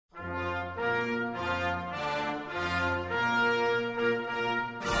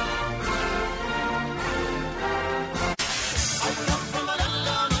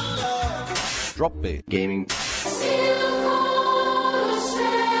Drop Bear Gaming.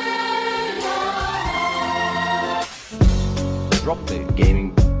 Drop Bear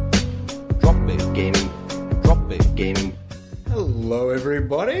Gaming. Drop Bear Gaming. Drop Bear Gaming. Hello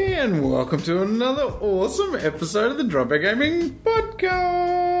everybody and welcome to another awesome episode of the Drop Bear Gaming Podcast.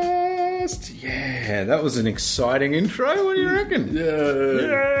 Yeah, that was an exciting intro. What do you reckon?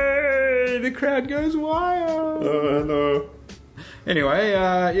 Yay! The crowd goes wild. Hello. Anyway,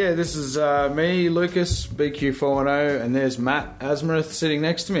 this is me, Lucas, BQ410, and there's Matt Asmarith sitting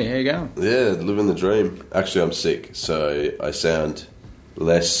next to me. How you going? Yeah, living the dream. Actually, I'm sick, so I sound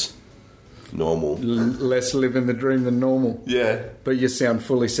less normal. Less living the dream than normal. Yeah. But you sound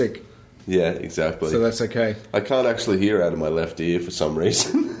fully sick. Yeah, exactly. So that's okay. I can't actually hear out of my left ear for some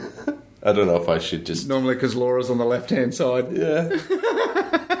reason. I don't know if I should just... Normally because Laura's on the left-hand side. Yeah.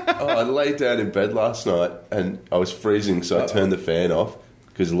 I laid down in bed last night and I was freezing, so I turned the fan off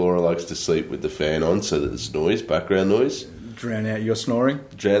because Laura likes to sleep with the fan on so that there's noise, background noise. Drown out your snoring?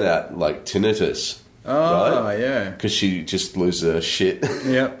 Drown out, like, tinnitus. Oh, right? yeah. Because she just loses her shit.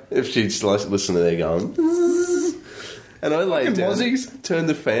 Yep. If she'd listen to them going... And I laid down, turned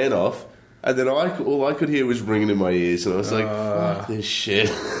the fan off, and then all I could hear was ringing in my ears, and I was like, fuck this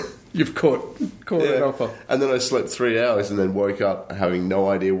shit. You've caught it off her. And then I slept 3 hours and then woke up having no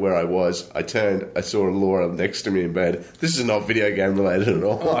idea where I was. I turned, I saw Laura next to me in bed. This is not video game related at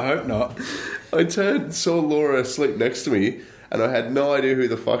all. Oh, I hope not. I turned, saw Laura asleep next to me, and I had no idea who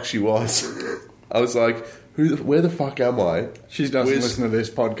the fuck she was. I was like, where the fuck am I? She doesn't listen to this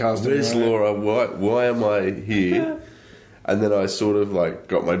podcast. Where's Laura? Why am I here? And then I sort of like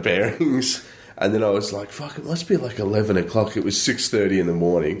got my bearings. And then I was like, fuck, it must be like 11 o'clock. It was 6:30 in the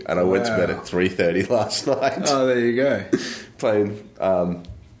morning. And I went to bed at 3:30 last night. Oh, there you go. Playing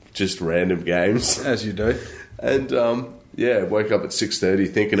just random games. As you do. And, woke up at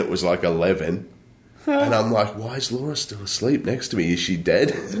 6:30 thinking it was like 11. And I'm like, why is Laura still asleep next to me? Is she dead?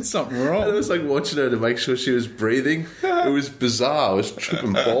 There's something wrong. And I was like watching her to make sure she was breathing. It was bizarre. I was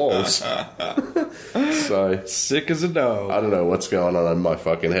tripping balls. So sick as a dog. I don't know what's going on in my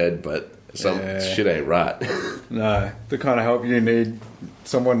fucking head, but shit ain't right. No, the kind of help you need.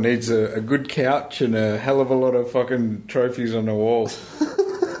 Someone needs a good couch and a hell of a lot of fucking trophies on the wall.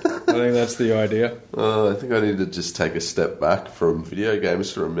 I think that's the idea. I think I need to just take a step back from video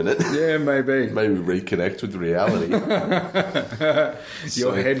games for a minute. Yeah, maybe. Maybe reconnect with reality.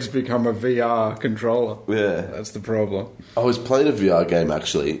 Your head's become a VR controller. Yeah. That's the problem. I was playing a VR game,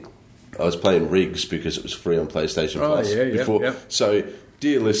 actually. I was playing Rigs because it was free on PlayStation Plus. Oh, yeah, before. Yep. So,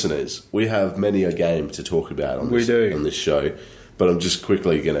 dear listeners, we have many a game to talk about on this show, but I'm just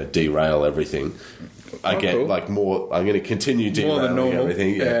quickly going to derail everything. Again, cool. I'm going to continue derailing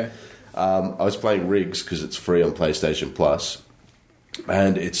everything. Yeah. I was playing Rigs because it's free on PlayStation Plus,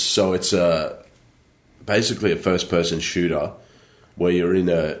 and it's basically a first-person shooter where you're in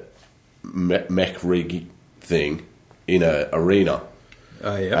a mech rig thing in an arena.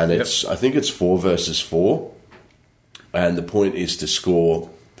 And I think it's 4 versus 4, and the point is to score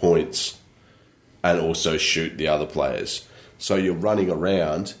points and also shoot the other players. So you're running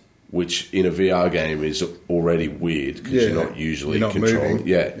around, which in a VR game is already weird because you're not usually controlling. Moving.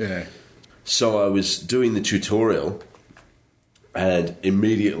 Yeah. So I was doing the tutorial, and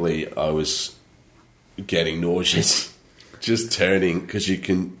immediately I was getting nauseous, just turning, because you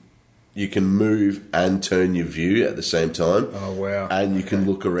can move and turn your view at the same time. Oh, wow. And you can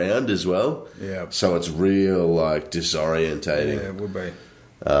look around as well. Yeah. So it's real, disorientating. Yeah, it would be.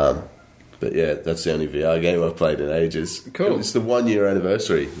 But yeah, that's the only VR game I've played in ages. Cool. It's the 1 year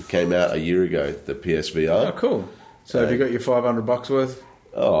anniversary. It came out a year ago, the PSVR. Oh, cool. So have you got your $500 worth?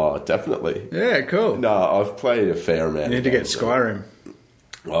 Oh, definitely. Yeah, cool. No, I've played a fair amount. You need to get Skyrim.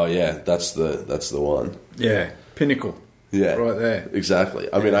 Oh yeah, that's the one. Yeah, pinnacle. Yeah, right there. Exactly.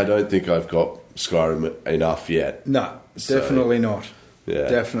 I mean, I don't think I've got Skyrim enough yet. No, definitely not. Yeah,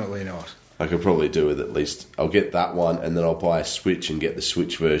 definitely not. I could probably do with at least. I'll get that one, and then I'll buy a Switch and get the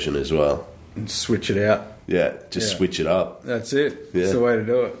Switch version as well. And switch it out. Yeah, switch it up. That's it. Yeah. That's the way to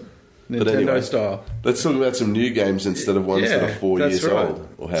do it. Nintendo style. Let's talk about some new games instead of ones that are 4 years old.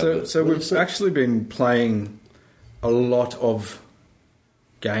 So we've actually been playing a lot of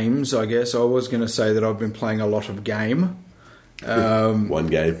games, I guess. I was going to say that I've been playing a lot of game. One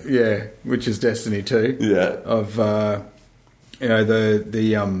game. Yeah, which is Destiny 2. Yeah. Of,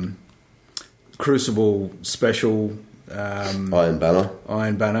 the Crucible special... Iron Banner.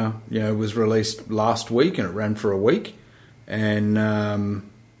 Iron Banner, was released last week and it ran for a week. And...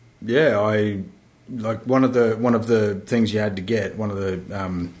 I like one of the things you had to get, one of the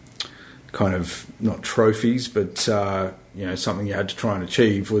kind of not trophies, but something you had to try and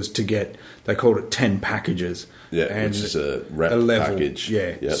achieve was to get, they called it 10 packages. Yeah, which is a rep package.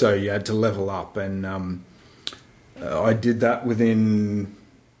 Yeah, yep. So you had to level up, and I did that within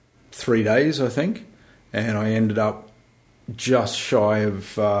 3 days, I think, and I ended up just shy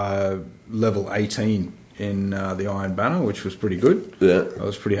of level 18 in the Iron Banner, which was pretty good. Yeah, I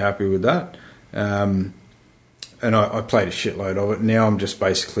was pretty happy with that. And I played a shitload of it. Now I'm just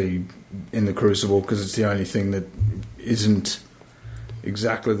basically in the Crucible because it's the only thing that isn't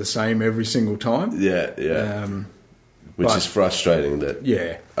exactly the same every single time. Yeah. Which is frustrating that...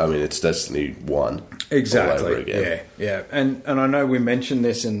 Yeah. I mean, it's Destiny 1 exactly. all over again. Yeah. And I know we mentioned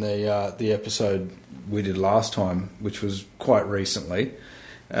this in the episode we did last time, which was quite recently.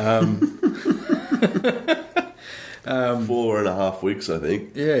 4.5 weeks, I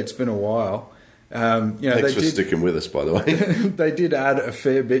think. Yeah, it's been a while. Thanks for sticking with us, by the way. They did add a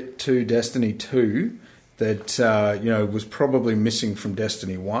fair bit to Destiny 2 that was probably missing from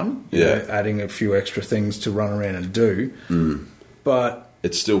Destiny 1. Adding a few extra things to run around and do. But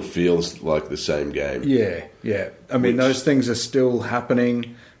it still feels like the same game. Yeah. I mean, those things are still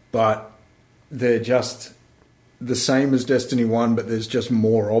happening, but they're just the same as Destiny 1, but there's just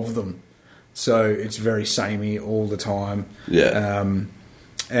more of them. So it's very samey all the time. Yeah.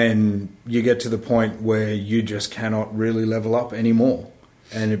 And you get to the point where you just cannot really level up anymore.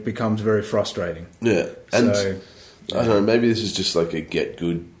 And it becomes very frustrating. Yeah. And I don't know, maybe this is just like a get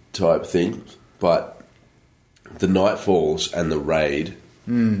good type thing, but the Nightfalls and the raid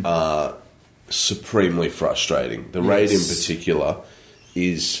are supremely frustrating. The raid in particular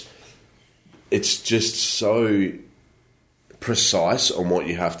it's just so precise on what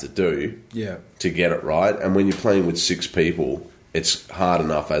you have to do to get it right. And when you're playing with 6 people, it's hard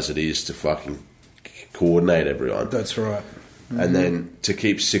enough as it is to fucking coordinate everyone. That's right. And then to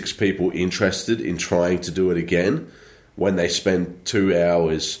keep 6 people interested in trying to do it again when they spend 2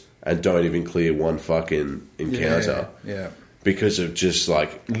 hours and don't even clear one fucking encounter. Yeah. Because of just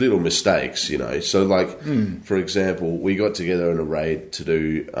like little mistakes, So like, for example, we got together in a raid to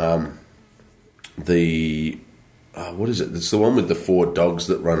do what is it? It's the one with the 4 dogs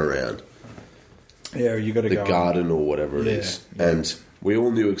that run around. Yeah, you got to go the garden or whatever it is. Yeah. And we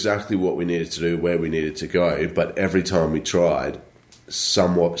all knew exactly what we needed to do, where we needed to go, but every time we tried,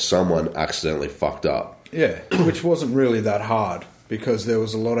 someone accidentally fucked up. Yeah, which wasn't really that hard because there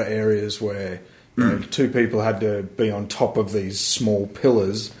was a lot of areas where 2 people had to be on top of these small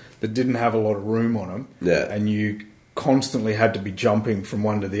pillars that didn't have a lot of room on them. Yeah. And you constantly had to be jumping from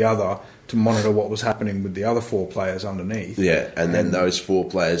one to the other to monitor what was happening with the other 4 players underneath. Yeah, and then those 4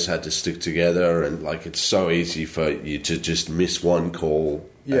 players had to stick together, and like it's so easy for you to just miss one call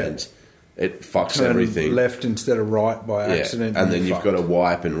and it fucks Turn everything. Left instead of right by accident. And then you've got to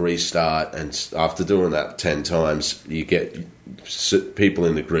wipe and restart, and after doing that 10 times, you get people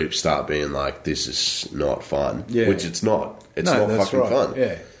in the group start being like, this is not fun. Yeah. Which it's not. It's not fucking fun.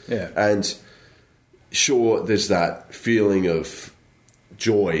 Yeah. And sure, there's that feeling of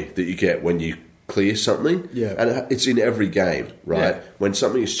joy that you get when you clear something. Yeah. And it's in every game, right? Yeah. When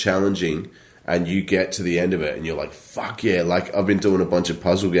something is challenging and you get to the end of it and you're like, fuck yeah. Like I've been doing a bunch of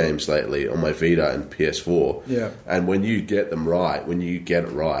puzzle games lately on my Vita and PS4. Yeah. And when you get them right,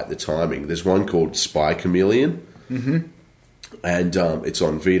 the timing, there's one called Spy Chameleon. Mm-hmm. And it's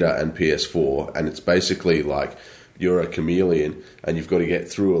on Vita and PS4. And it's basically like you're a chameleon and you've got to get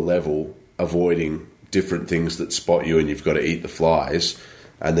through a level avoiding different things that spot you, and you've got to eat the flies.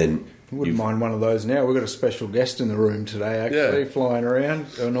 And then wouldn't mind one of those now. We've got a special guest in the room today, actually, flying around,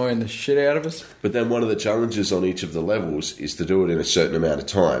 annoying the shit out of us. But then one of the challenges on each of the levels is to do it in a certain amount of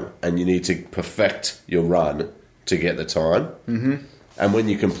time, and you need to perfect your run to get the time. Mm-hmm. And when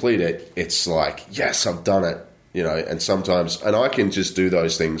you complete it, it's like, yes, I've done it. And sometimes, and I can just do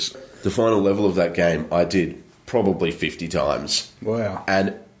those things. The final level of that game, I did probably 50 times. Wow.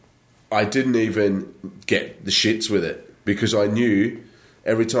 And I didn't even get the shits with it because I knew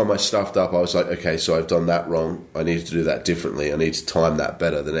every time I stuffed up, I was like, okay, so I've done that wrong. I need to do that differently. I need to time that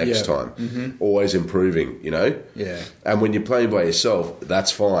better the next time. Mm-hmm. Always improving, Yeah. And when you're playing by yourself,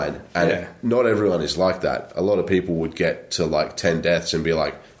 that's fine. And not everyone is like that. A lot of people would get to like 10 deaths and be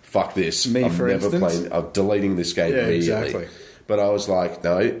like, fuck this. I'm deleting this game immediately. Exactly. But I was like,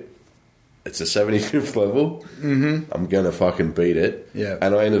 no. It's a 75th level. Mm-hmm. I'm going to fucking beat it. Yeah.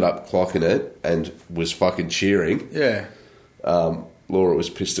 And I ended up clocking it and was fucking cheering. Yeah. Laura was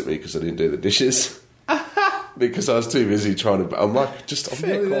pissed at me because I didn't do the dishes. Because I was too busy trying to... I'm like,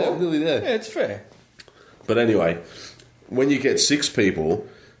 I'm nearly there. Yeah, it's fair. But anyway, when you get 6 people,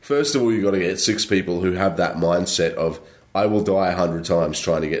 first of all, you've got to get 6 people who have that mindset of, I will die 100 times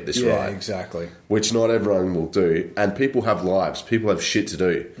trying to get this right. Yeah, exactly. Which not everyone will do. And people have lives. People have shit to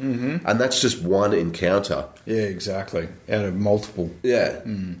do. Mm-hmm. And that's just one encounter. Yeah, exactly. Out of multiple. Yeah.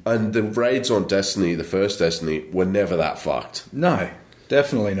 And the raids on Destiny, the first Destiny, were never that fucked. No,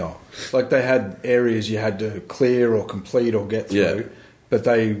 definitely not. Like, they had areas you had to clear or complete or get through, but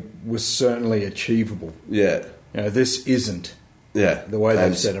they were certainly achievable. Yeah. You know, this isn't the way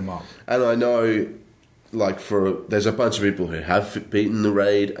they've set them up. And I know, like, there's a bunch of people who have beaten the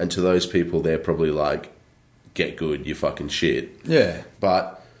raid, and to those people, they're probably like, get good, you fucking shit. Yeah.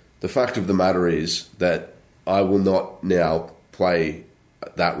 But the fact of the matter is that I will not now play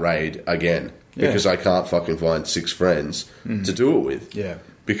that raid again because I can't fucking find 6 friends to do it with. Yeah.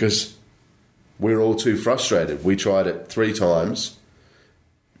 Because we're all too frustrated. We tried it 3 times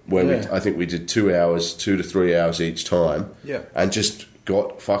where I think we did 2 to 3 hours each time and just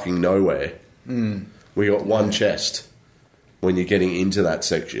got fucking nowhere. We got one chest when you're getting into that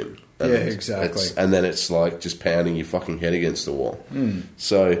section. And exactly. And then it's like just pounding your fucking head against the wall.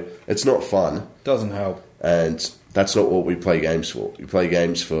 So it's not fun. Doesn't help. And that's not what we play games for. We play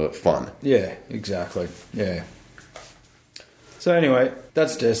games for fun. Yeah, exactly. Yeah. So anyway,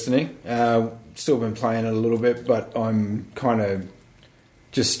 that's Destiny. Still been playing it a little bit, but I'm kind of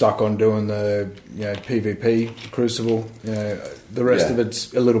just stuck on doing the PvP Crucible. The rest of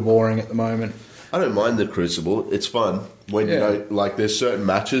it's a little boring at the moment. I don't mind the Crucible. It's fun when you know, like, there's certain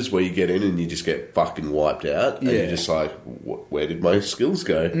matches where you get in and you just get fucking wiped out, and you're just like, where did my skills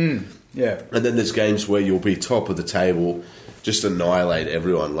go? Yeah. And then there's games where you'll be top of the table, just annihilate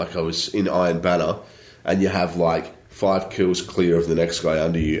everyone. Like I was in Iron Banner, and you have like 5 kills clear of the next guy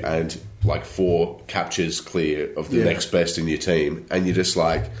under you, and like 4 captures clear of the next best in your team, and you're just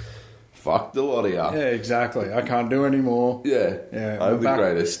like, fuck the lot of you. Yeah, exactly. I can't do any more. Yeah. I'm the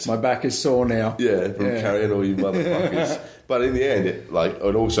greatest. My back is sore now. Yeah, from carrying all you motherfuckers. But in the end,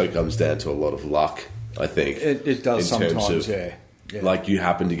 it also comes down to a lot of luck, I think. It does sometimes, yeah. Like, you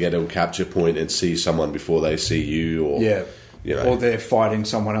happen to get a capture point and see someone before they see you, or or they're fighting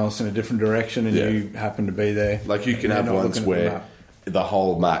someone else in a different direction and you happen to be there. Like, you can have ones where the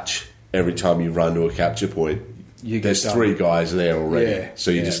whole match, every time you run to a capture point, there's 3 guys there already,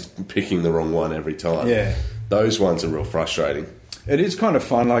 so you're just picking the wrong one every time. Yeah, those ones are real frustrating. It is kind of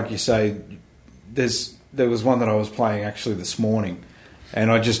fun, like you say. There was one that I was playing actually this morning,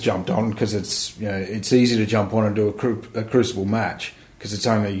 and I just jumped on because it's easy to jump on and do a Crucible match because it's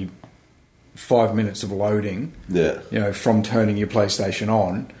only 5 minutes of loading. Yeah, from turning your PlayStation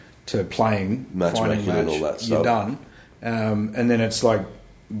on to playing, matchmaking and all that stuff. You're done, and then it's like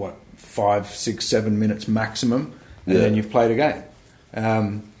 5, 6, 7 minutes maximum, and then you've played a game.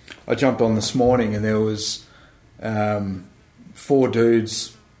 I jumped on this morning, and there was 4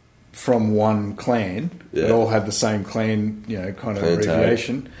 dudes from one clan that all had the same clan, kind of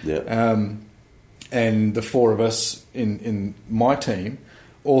abbreviation. And the 4 of us in my team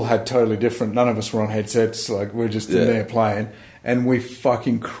all had totally different. None of us were on headsets. Like, we're just in there playing, and we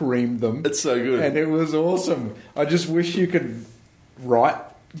fucking creamed them. It's so good, and it was awesome. I just wish you could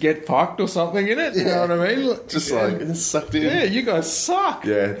get fucked or something in it, you know what I mean? Just it's sucked in. Yeah, you guys suck.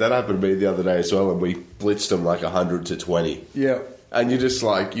 Yeah, that happened to me the other day as well, and we blitzed them like 100 to 20. Yeah. And you're just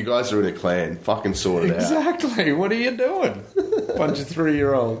like, you guys are in a clan, fucking sort it out. Exactly, what are you doing? Bunch of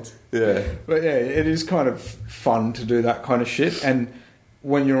 3-year-olds. Yeah. But yeah, it is kind of fun to do that kind of shit, and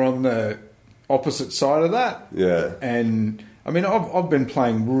when you're on the opposite side of that, and I mean, I've been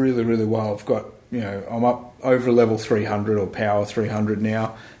playing really, really well. I've got, I'm up over level 300 or power 300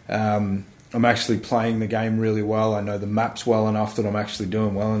 now. I'm actually playing the game really well. I know the maps well enough that I'm actually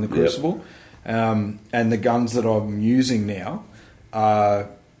doing well in the Crucible. And the guns that I'm using now are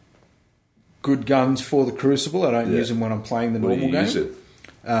good guns for the Crucible. I don't use them when I'm playing the normal game. Use it?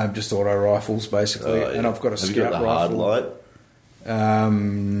 Just auto rifles, basically. And I've got a scout rifle. Hard light?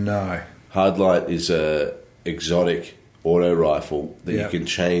 No. Hard light is a exotic auto rifle that you can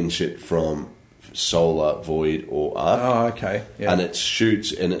change it from solar, void, or arc. Oh, okay. Yeah. And it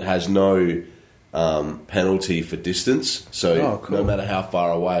shoots, and it has no penalty for distance. So no matter how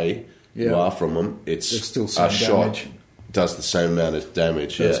far away you are from them, it's still same shot does the same amount of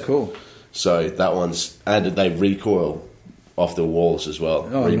damage. That's cool. So that one's, and they recoil off the walls as well.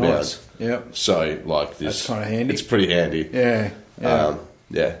 Oh, rebound. Nice. Yep. So like this, that's kind of handy. It's pretty handy. Yeah.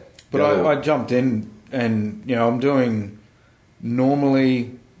 But I jumped in, and I'm doing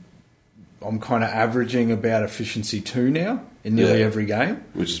normally. I'm kind of averaging about efficiency 2 now in nearly every game,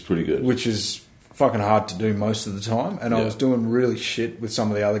 which is pretty good. Which is fucking hard to do most of the time, and I was doing really shit with some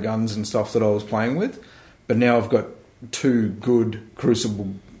of the other guns and stuff that I was playing with, but now I've got 2 good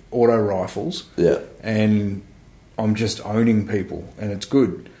Crucible auto rifles, and I'm just owning people, and it's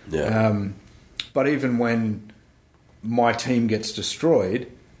good. Yeah. But even when my team gets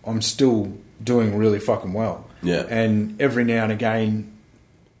destroyed, I'm still doing really fucking well. Yeah. And every now and again,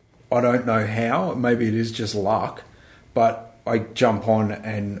 I don't know how, maybe it is just luck, but I jump on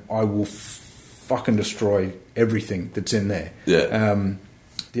and I will fucking destroy everything that's in there. Yeah.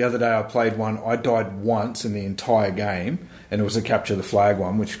 The other day I played one, I died once in the entire game, and it was a capture the flag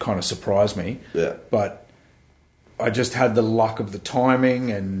one, which kind of surprised me. Yeah. But I just had the luck of the timing,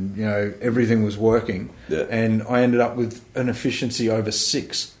 and everything was working. Yeah. And I ended up with an efficiency over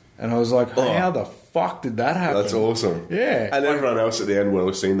 6, and I was like, how the fuck did that happen? That's awesome. Yeah. And everyone else at the end would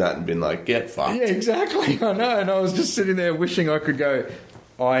have seen that and been like, get fucked. Yeah, exactly. I know. And I was just sitting there wishing I could go,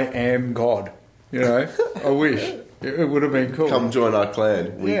 I am God. I wish. It would have been cool. Come join our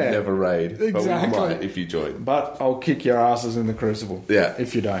clan. We never raid. Exactly. But we might if you join. But I'll kick your asses in the Crucible. Yeah.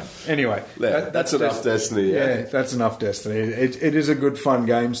 If you don't. Anyway. That's enough Destiny, yeah, that's enough Destiny. It is a good, fun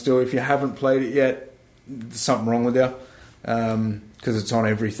game still. If you haven't played it yet, there's something wrong with you. Because it's on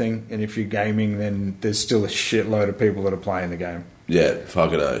everything. And if you're gaming, then there's still a shitload of people that are playing the game. Yeah,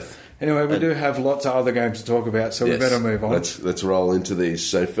 fucking oath. Anyway, we do have lots of other games to talk about, so we better move on. Let's roll into these.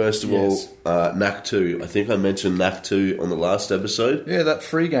 So first of all, Knack 2. I think I mentioned Knack 2 on the last episode. Yeah, that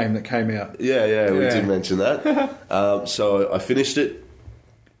free game that came out. Yeah, we did mention that. So I finished it,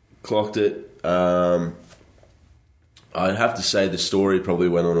 clocked it. I'd have to say the story probably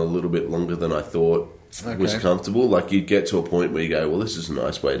went on a little bit longer than I thought was comfortable. Like, you'd get to a point where you go, well, this is a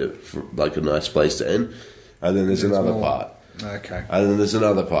nice way to, like, a nice place to end. And then there's another part. Okay. And then there's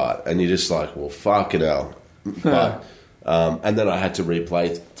another part, and you're just like, well, fucking hell. But, and then I had to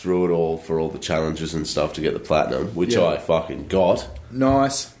replay through it all for all the challenges and stuff to get the platinum, which I fucking got.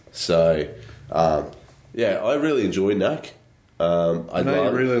 Nice. So, I really enjoyed Knack. I know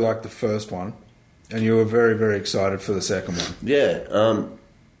you really liked the first one, and you were very, very excited for the second one. Yeah.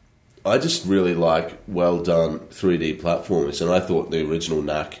 I just really like well done 3D platformers, and I thought the original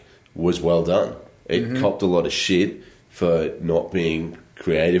Knack was well done. It copped a lot of shit for not being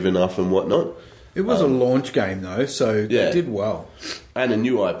creative enough and whatnot. It was a launch game, though, so they did well. And a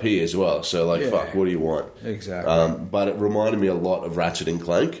new IP as well, so, fuck, what do you want? Exactly. But it reminded me a lot of Ratchet and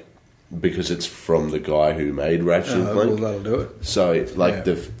Clank, because it's from the guy who made Ratchet and Clank. Well, that'll do it. So,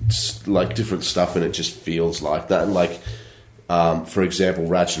 different stuff in it just feels like that. And, for example,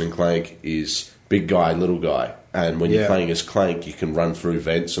 Ratchet and Clank is big guy, little guy. And when you're playing as Clank, you can run through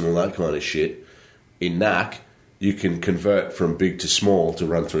vents and all that kind of shit. In Knack, you can convert from big to small to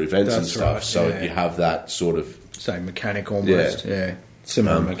run through vents and stuff. Right, so you have that sort of... Same mechanic almost. Yeah.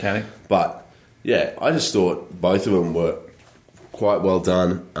 Similar mechanic. But, I just thought both of them were quite well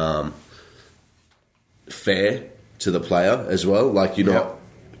done. Fair to the player as well. Like, you're not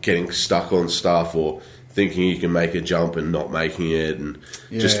getting stuck on stuff or thinking you can make a jump and not making it, and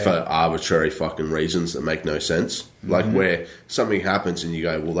just for arbitrary fucking reasons that make no sense. Like, where something happens and you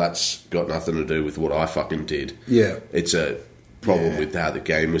go, well, that's got nothing to do with what I fucking did. Yeah. It's a problem with how the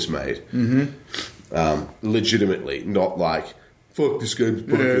game was made. Legitimately, not like, fuck, this game's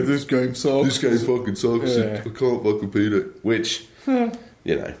fucking... Yeah, this game sucks. This game fucking sucks. I can't fucking beat it. Which,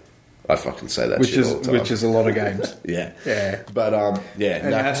 I fucking say that shit all the time. Which is a lot of games. Yeah. And But,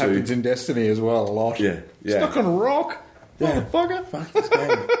 that happens in Destiny as well, a lot. Yeah. Stuck on a rock? Motherfucker. Fuck this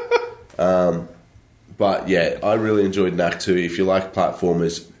game. But, I really enjoyed Knack 2. If you like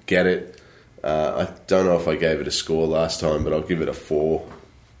platformers, get it. I don't know if I gave it a score last time, but I'll give it a 4.5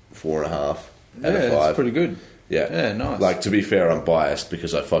 out of 5. That's pretty good. Yeah, nice. Like, to be fair, I'm biased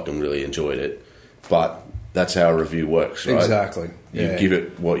because I fucking really enjoyed it. But that's how a review works, right? Exactly. You give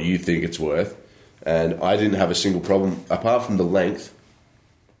it what you think it's worth. And I didn't have a single problem, apart from the length,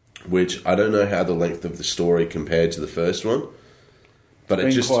 which I don't know how the length of the story compared to the first one. But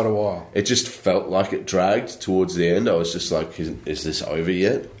it's been quite a while. It just felt like it dragged towards the end. I was just like, is this over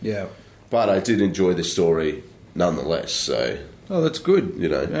yet? Yeah. But I did enjoy the story nonetheless, so... Oh, that's good.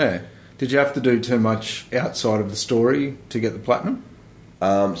 Yeah. Did you have to do too much outside of the story to get the platinum?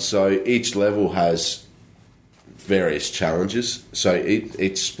 So each level has various challenges. So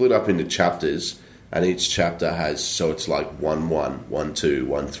it's split up into chapters, and each chapter has... So it's like 1-1, 1-2,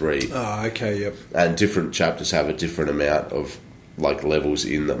 1-3. Oh, okay, yep. And different chapters have a different amount of... like levels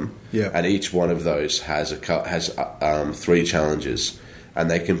in them, and each one of those has 3 challenges, and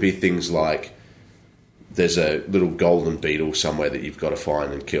they can be things like there's a little golden beetle somewhere that you've got to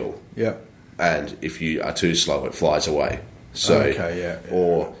find and kill. And if you are too slow, it flies away. So,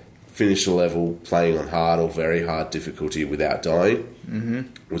 or finish the level playing on hard or very hard difficulty without dying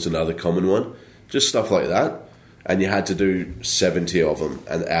was another common one. Just stuff like that, and you had to do 70 of them,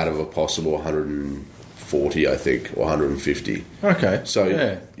 and out of a possible 150 140, I think, or 150. Okay. So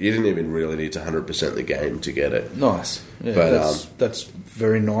you didn't even really need to 100% the game to get it. Nice. Yeah, but that's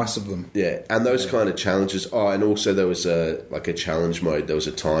very nice of them. Yeah, and those kind of challenges. Oh, and also there was a challenge mode. There was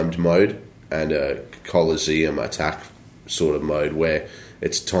a timed mode and a Coliseum attack sort of mode where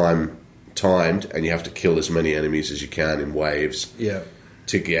it's timed and you have to kill as many enemies as you can in waves. Yeah.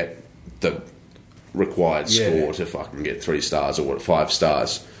 To get the required score to fucking get 3 stars or 5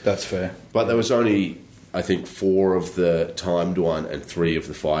 stars. That's fair. But there was only, I think, 4 of the timed one and 3 of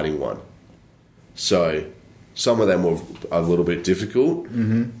the fighting one. So some of them were a little bit difficult,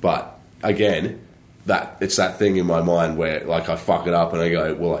 but again, it's that thing in my mind where like I fuck it up and I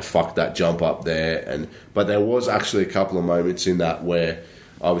go, well, I fucked that jump up there, but there was actually a couple of moments in that where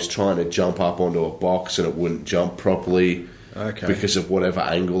I was trying to jump up onto a box and it wouldn't jump properly. Okay. Because of whatever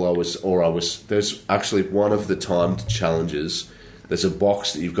angle I was. There's actually one of the timed challenges. There's a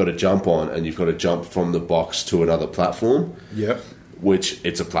box that you've got to jump on, and you've got to jump from the box to another platform. Yep. Which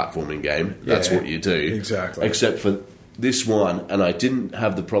it's a platforming game. That's what you do. Exactly. Except for this one, and I didn't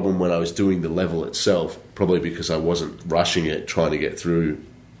have the problem when I was doing the level itself, probably because I wasn't rushing it, trying to get through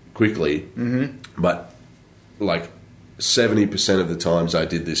quickly. Mm-hmm. But like 70% of the times I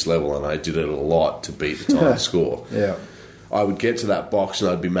did this level, and I did it a lot to beat the time score. Yeah. I would get to that box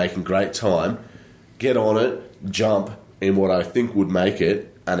and I'd be making great time, get on it, jump in what I think would make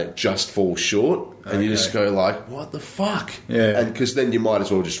it, and it just falls short. And you just go like, what the fuck? Yeah. And because then you might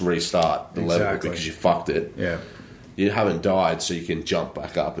as well just restart the level because you fucked it. Yeah. You haven't died, so you can jump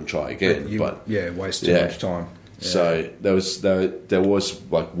back up and try again. But waste too much time. Yeah. So there was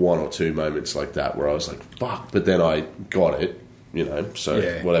like 1 or 2 moments like that where I was like, fuck, but then I got it,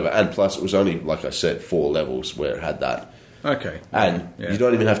 whatever. And plus it was only, like I said, 4 levels where it had that. Okay. And you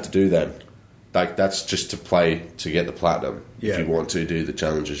don't even have to do them. Like, that's just to play to get the platinum. Yeah. If you want to do the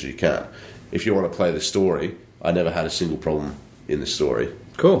challenges, you can. If you want to play the story, I never had a single problem in the story.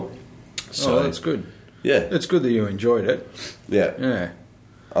 Cool. So that's good. Yeah. It's good that you enjoyed it. Yeah. Yeah.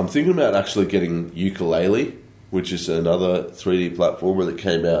 I'm thinking about actually getting Yooka-Laylee, which is another 3D platformer that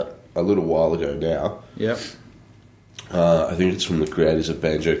came out a little while ago now. Yep. I think it's from the creators of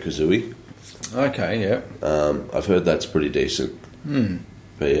Banjo-Kazooie. Okay, yeah. I've heard that's pretty decent.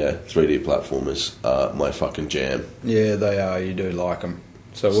 But yeah, 3D platformers are my fucking jam. Yeah, they are. You do like them.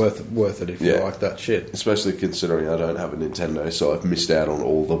 So worth it if you like that shit. Especially considering I don't have a Nintendo, so I've missed out on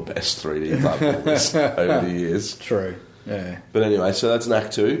all the best 3D platformers over the years. True, yeah. But anyway, so that's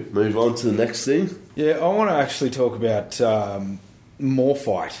Knack 2. Move on to the next thing. Yeah, I want to actually talk about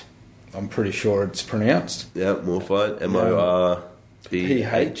Morphite. I'm pretty sure it's pronounced. Yeah, Morphite. Morphite.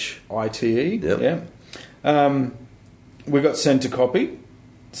 Yep. Yeah. We got sent a copy,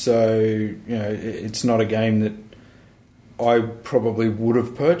 so it's not a game that I probably would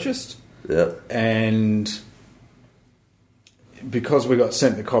have purchased. Yeah. And because we got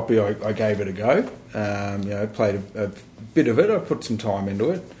sent the copy, I gave it a go. Played a bit of it. I put some time into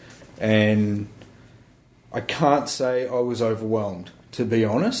it, and I can't say I was overwhelmed, to be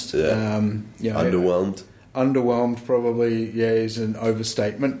honest. Yeah. Underwhelmed. Underwhelmed probably, is an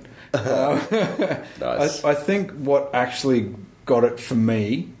overstatement. Nice. I think what actually got it for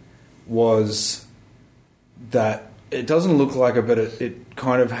me was that it doesn't look like it, but it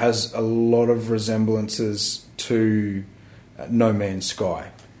kind of has a lot of resemblances to No Man's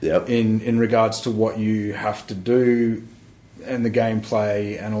Sky. Yep. In regards to what you have to do and the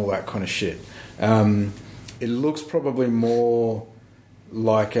gameplay and all that kind of shit. It looks probably more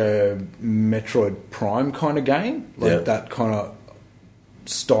like a Metroid Prime kind of game, like that kind of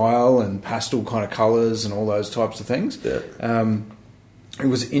style and pastel kind of colours and all those types of things. Yeah. It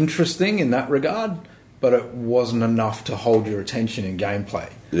was interesting in that regard, but it wasn't enough to hold your attention in gameplay.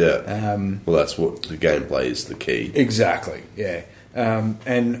 Yeah. Well, that's what the gameplay is, the key. Exactly, yeah.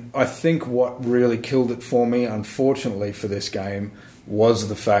 And I think what really killed it for me, unfortunately for this game, was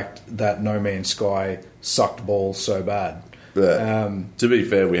the fact that No Man's Sky sucked balls so bad. Yeah. To be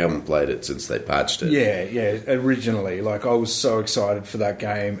fair, we haven't played it since they patched it. Yeah. Originally, like, I was so excited for that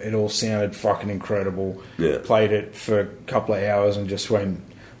game. It all sounded fucking incredible. Yeah. Played it for a couple of hours and just went,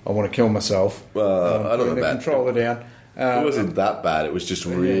 I want to kill myself. I don't know the about controller down. It wasn't that bad. It was just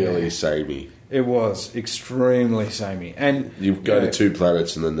really samey. It was extremely samey. And you go to 2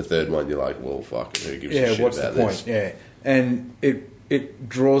 planets, and then the third one, you're like, well, fuck, who gives a shit what's about the this? point? Yeah, and it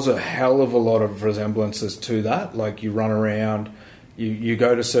draws a hell of a lot of resemblances to that. Like, you run around, you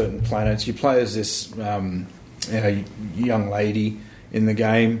go to certain planets, you play as this young lady in the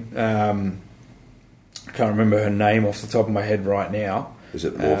game. I can't remember her name off the top of my head right now. Is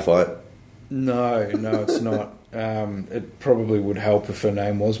it Morphite? No, it's not. It probably would help if her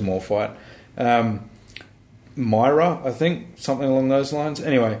name was Morphite. Myra, I think, something along those lines.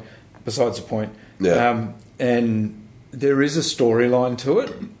 Anyway, besides the point. Yeah. And there is a storyline to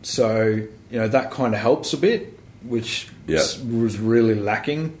it, so that kind of helps a bit, which was really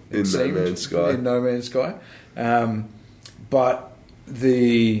lacking in No Man's Sky. In No Man's Sky, but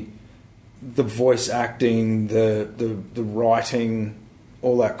the voice acting, the writing,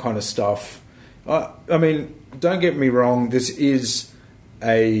 all that kind of stuff. I mean, don't get me wrong. This is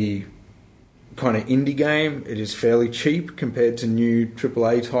a kind of indie game. It is fairly cheap compared to new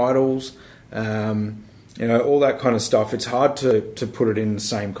AAA titles. All that kind of stuff. It's hard to put it in the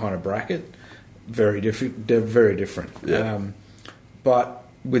same kind of bracket. Very different. They're very different. Yeah. But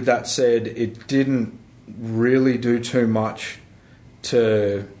with that said, it didn't really do too much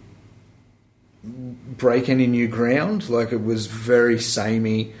to break any new ground. Like, it was very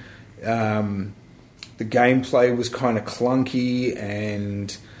samey. The gameplay was kind of clunky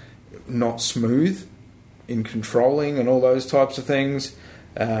and not smooth in controlling and all those types of things.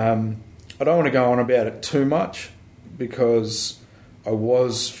 I don't want to go on about it too much because I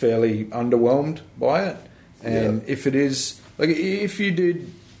was fairly underwhelmed by it. And if it is, like, if you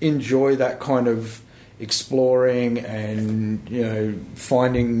did enjoy that kind of exploring and,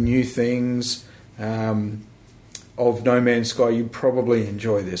 finding new things of No Man's Sky, you'd probably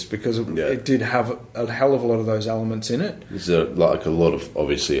enjoy this because it did have a hell of a lot of those elements in it. There's a lot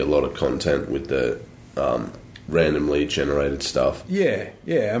of content with the randomly generated stuff. Yeah.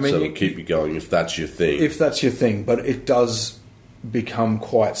 I mean, so it'll keep you going if that's your thing. But it does become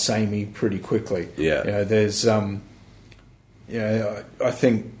quite samey pretty quickly. Yeah. There's I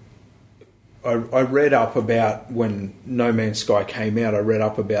think I read up about when No Man's Sky came out. I read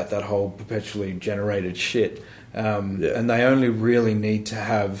up about that whole perpetually generated shit. And they only really need to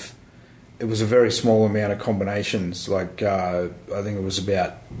have. It was a very small amount of combinations. Like I think it was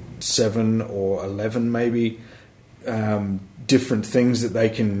about 7 or 11, maybe, different things that they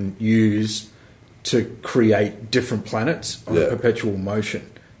can use to create different planets on a perpetual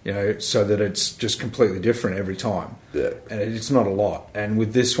motion. So that it's just completely different every time. Yeah, and it's not a lot. And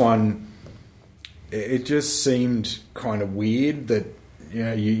with this one, it just seemed kind of weird that.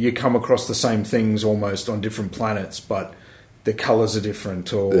 You come across the same things almost on different planets, but the colours are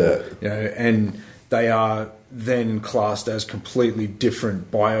different, and they are then classed as completely different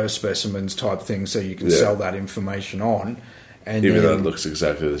biospecimens type things, so you can sell that information on. And even though it looks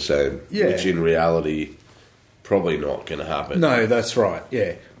exactly the same, which in reality, probably not going to happen. No, that's right.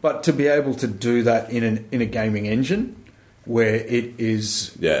 Yeah, but to be able to do that in a gaming engine where it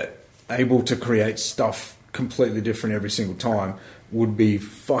is able to create stuff completely different every single time would be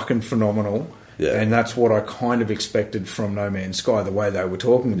fucking phenomenal. Yeah. And that's what I kind of expected from No Man's Sky, the way they were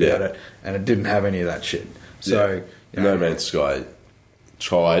talking about it, and it didn't have any of that shit. So No Man's Sky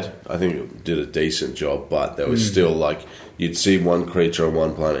tried. I think it did a decent job, but there was still, like, you'd see one creature on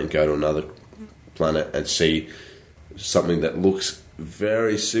one planet and go to another planet and see something that looks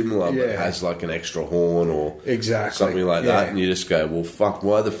very similar but has like an extra horn or something like that, and you just go, well, fuck,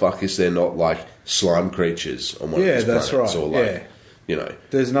 why the fuck is there not like slime creatures on one of these planets? Right. Or like,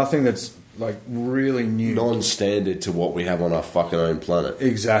 there's nothing that's like really new, non-standard to what we have on our fucking own planet.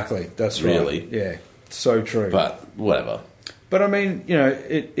 Exactly, that's really right. Yeah, so true. But whatever. But I mean,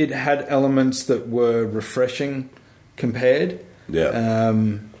 it had elements that were refreshing compared. Yeah.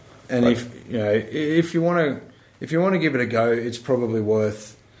 And if you want to give it a go, it's probably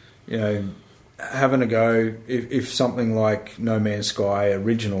worth having a go. If something like No Man's Sky,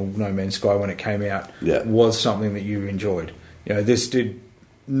 original No Man's Sky when it came out, was something that you enjoyed. This did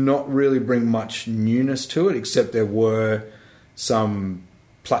not really bring much newness to it, except there were some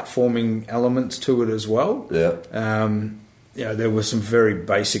platforming elements to it as well. Yeah. There were some very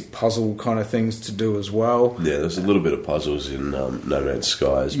basic puzzle kind of things to do as well. Yeah, there's a little bit of puzzles in No Man's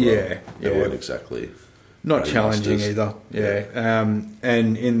Sky as well. Yeah. They weren't exactly not challenging either. Yeah.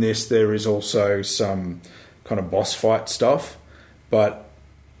 And in this there is also some kind of boss fight stuff, but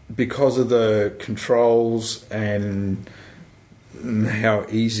because of the controls and how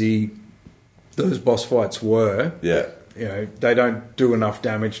easy those boss fights were, they don't do enough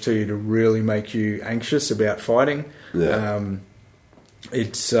damage to you to really make you anxious about fighting. I don't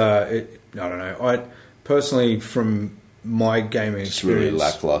know. I personally, from my gaming experience, it's really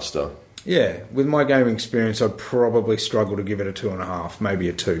lackluster. Yeah, with my gaming experience, I'd probably struggle to give it a 2.5, maybe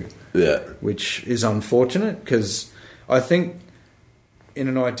a 2. Yeah, which is unfortunate because I think in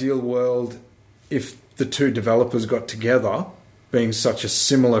an ideal world, if the two developers got together, being such a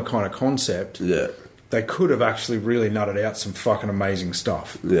similar kind of concept, they could have actually really nutted out some fucking amazing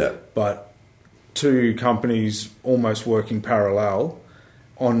stuff. Yeah, but two companies almost working parallel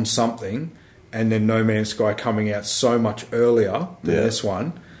on something and then No Man's Sky coming out so much earlier than this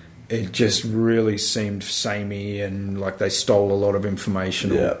one, it just really seemed samey and like they stole a lot of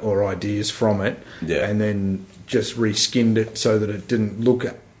information or ideas from it, and then just reskinned it so that it didn't look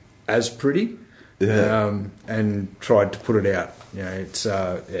as pretty, and tried to put it out. You know, it's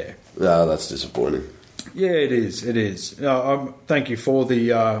No, that's disappointing. Yeah, it is. It is. Thank you for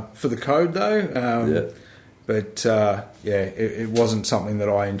the code though. But it wasn't something that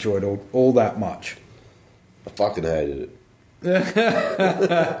I enjoyed all that much. I fucking hated it.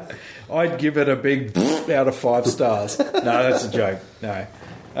 I'd give it a big out of 5 stars. No, that's a joke. No,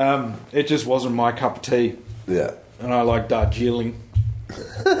 it just wasn't my cup of tea. Yeah, and I like Darjeeling.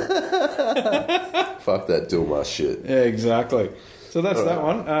 Fuck that Dilmah shit. Yeah, exactly. So that's that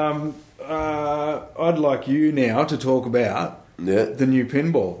one. I'd like you now to talk about the new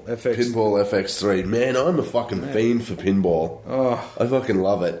Pinball FX. Pinball FX3. Man, I'm a fucking fiend for pinball. Oh. I fucking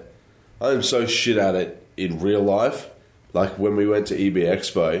love it. I am so shit at it in real life. Like when we went to EB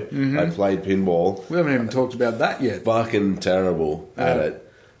Expo, I played pinball. We haven't even talked about that yet. Fucking terrible at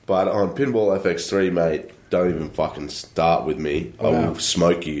it. But on Pinball FX3, mate, don't even fucking start with me. I will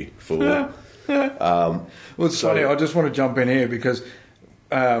smoke you, fool. Well, it's funny. I just want to jump in here because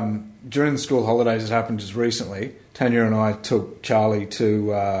during the school holidays, it happened just recently. Tanya and I took Charlie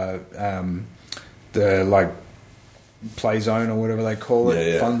to the play zone or whatever they call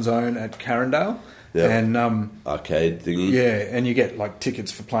it, fun zone at Carindale. Yep. And arcade thingy. Yeah, and you get like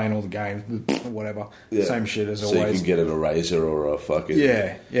tickets for playing all the games, whatever. Yeah. Same shit as always. So you can get an eraser or a fucking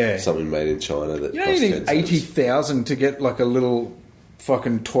something made in China that you need 80,000 to get like a little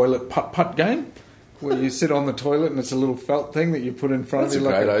fucking toilet putt game where you sit on the toilet and it's a little felt thing that you put in front of you,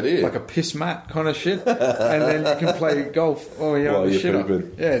 like a great idea, like a piss mat kind of shit, and then you can play golf. Oh yeah, while you're shit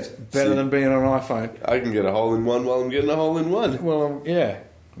pooping. Yeah, it's better than being on an iPhone. I can get a hole in one while I'm getting a hole in one. Well,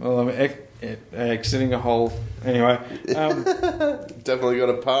 I'm exiting a hole. Anyway, definitely got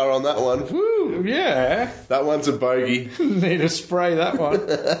a par on that one. Woo! Yeah, that one's a bogey. Need to spray that one.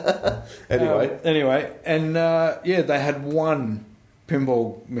 Anyway, and they had one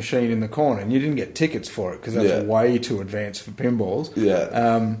pinball machine in the corner, and you didn't get tickets for it because that's way too advanced for pinballs.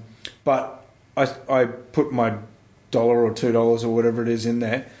 Yeah. But I put my $1 or $2 or whatever it is in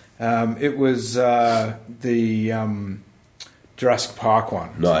there. It was the Jurassic Park one.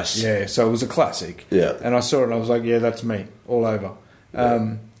 Nice. Yeah, so it was a classic. Yeah. And I saw it and I was like, yeah, that's me, all over.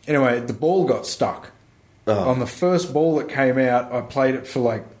 Anyway, the ball got stuck. On the first ball that came out, I played it for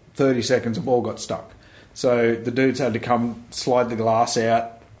like 30 seconds, the ball got stuck. So the dudes had to come, slide the glass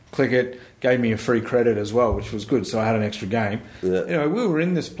out, click it, gave me a free credit as well, which was good, so I had an extra game. Yeah. Anyway, we were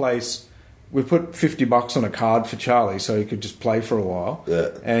in this place, we put $50 on a card for Charlie so he could just play for a while. Yeah.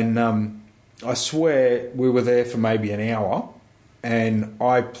 And I swear we were there for maybe an hour, and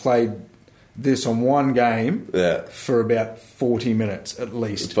I played this on one game for about 40 minutes at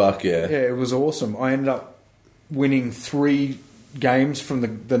least. Fuck yeah. Yeah, it was awesome. I ended up winning 3 games from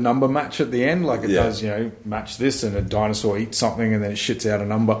the number match at the end, like it does, match this and a dinosaur eats something and then it shits out a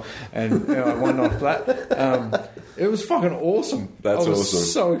number, and I won off that. It was fucking awesome. That's awesome. I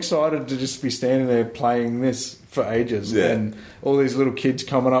was so excited to just be standing there playing this for ages, and all these little kids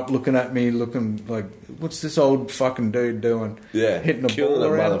coming up looking at me looking like, what's this old fucking dude doing? Yeah, hitting a killing ball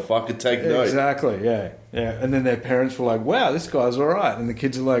a around. motherfucker, take note. Exactly, yeah. And then their parents were like, wow, this guy's alright, and the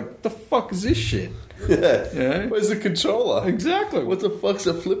kids are like, the fuck is this shit? Yeah. Where's the controller? Exactly. What the fuck's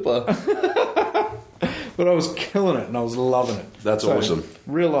a flipper? But I was killing it and I was loving it. That's awesome.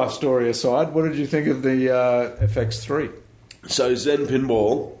 Real life story aside, what did you think of the FX3? So Zen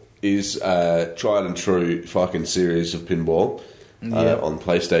Pinball is a tried and true fucking series of pinball on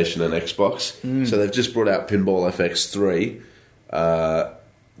PlayStation and Xbox. So they've just brought out Pinball FX3.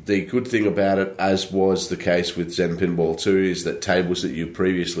 The good thing about it, as was the case with Zen Pinball 2, is that tables that you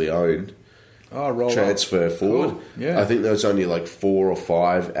previously owned transfer forward. Cool. Yeah. I think there was only like 4 or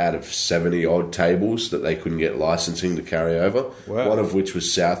 5 out of 70 odd tables that they couldn't get licensing to carry over. Wow. One of which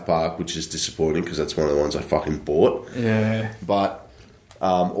was South Park, which is disappointing because that's one of the ones I fucking bought. Yeah. But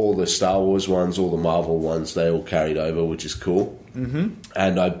all the Star Wars ones, all the Marvel ones, they all carried over, which is cool. Mm-hmm.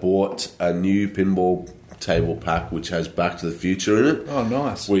 And I bought a new pinball table pack which has Back to the Future in it. Oh,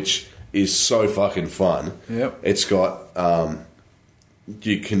 nice. Which is so fucking fun. Yep. It's got...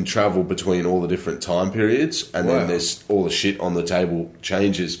 you can travel between all the different time periods, and then there's all the shit on the table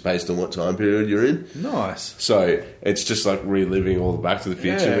changes based on what time period you're in. Nice. So it's just like reliving all the Back to the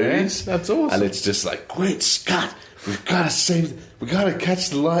Future movies. That's awesome. And it's just like, great Scott, we've got to catch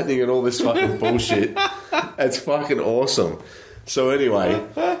the lightning and all this fucking bullshit. It's fucking awesome. So anyway,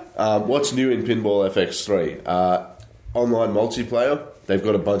 what's new in Pinball FX3? Online multiplayer. They've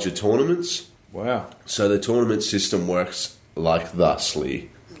got a bunch of tournaments. Wow. So the tournament system works like thusly.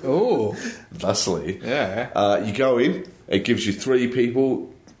 Oh. Thusly. Yeah. You go in, it gives you 3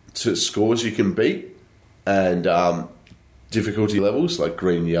 people to scores you can beat, and difficulty levels like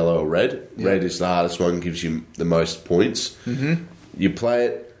green, yellow, or red. Yeah. Red is the hardest one, gives you the most points. Mm-hmm. You play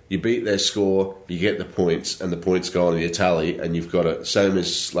it, you beat their score, you get the points, and the points go on your tally, and you've got to, same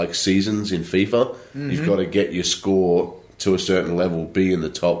as like seasons in FIFA, mm-hmm. you've got to get your score to a certain level, be in the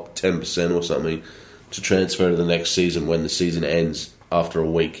top 10% or something, to transfer to the next season when the season ends after a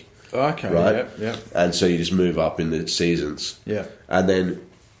week. Okay, right? Yeah. And so you just move up in the seasons. Yeah. And then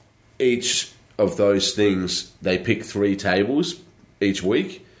each of those things, they pick 3 tables each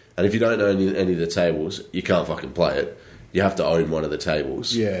week, and if you don't own any of the tables, you can't fucking play it. You have to own one of the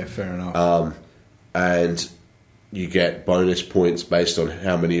tables. Yeah, fair enough. And you get bonus points based on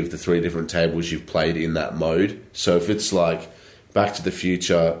how many of the 3 different tables you've played in that mode. So if it's like Back to the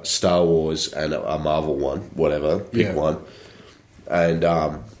Future, Star Wars, and a Marvel one, whatever, pick one,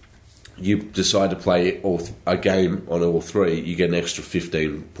 and you decide to play a game on all 3, you get an extra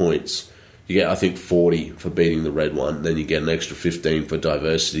 15 points. You get, I think, 40 for beating the red one. Then you get an extra 15 for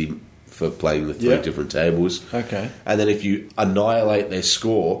diversity for playing the 3 different tables. Okay. And then if you annihilate their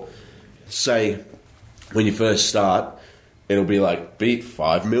score, say when you first start, it'll be like, beat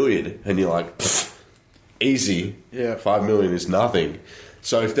 5 million. And you're like, easy. Yeah. 5 million is nothing.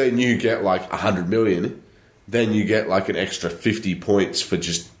 So if then you get like 100 million, then you get like an extra 50 points for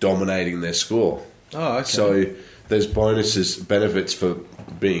just dominating their score. Oh, okay. So there's benefits for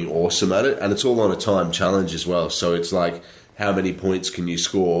being awesome at it, and it's all on a time challenge as well. So it's like, how many points can you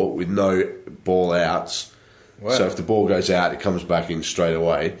score with no ball outs? Wow. So if the ball goes out, it comes back in straight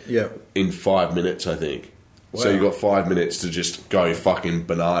away. Yeah. In 5 minutes, I think. Wow. So you've got 5 minutes to just go fucking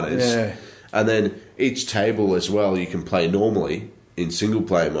bananas. Yeah. And then each table as well, you can play normally in single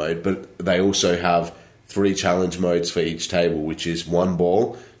player mode, but they also have 3 challenge modes for each table, which is 1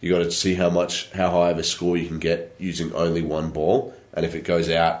 ball. You got to see how high of a score you can get using only 1 ball, and if it goes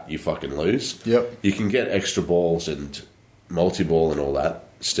out, you fucking lose. Yep. You can get extra balls and multi-ball and all that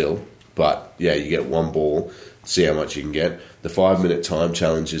still, but yeah, you get 1 ball. See how much you can get. The 5-minute time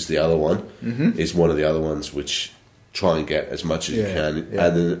challenge is the other one. Mm-hmm. Is one of the other ones which try and get as much as you can, yeah.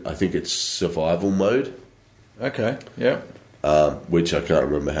 and then I think it's survival mode. Okay. Yeah. Which I can't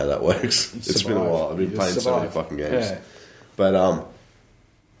remember how that works. It's been a while. I've been playing so many fucking games. Yeah. But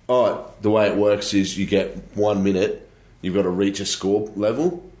the way it works is you get 1 minute. You've got to reach a score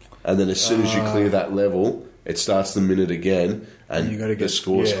level, and then as soon as you clear that level, it starts the minute again, and you gotta get, the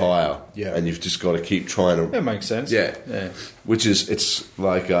score's higher. Yeah. And you've just got to keep trying to. That makes sense. Yeah. Which is, it's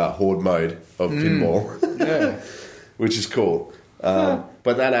like a horde mode of pinball. Yeah. Which is cool.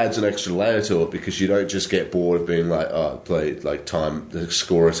 But that adds an extra layer to it, because you don't just get bored of being like, play like time the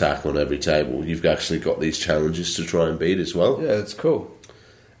score attack on every table. You've actually got these challenges to try and beat as well. Yeah, it's cool.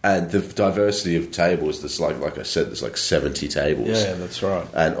 And the diversity of tables, there's like I said, there's like 70 tables. Yeah, that's right.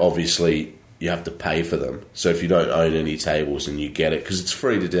 And obviously you have to pay for them. So if you don't own any tables and you get it, because it's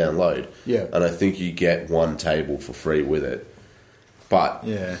free to download. Yeah. And I think you get 1 table for free with it. But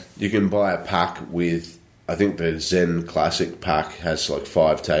you can buy a pack with, I think the Zen Classic pack has like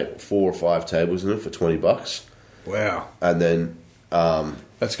 4 or 5 tables in it for $20. Wow. And then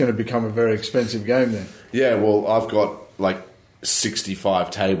that's going to become a very expensive game then. Yeah, well, I've got like 65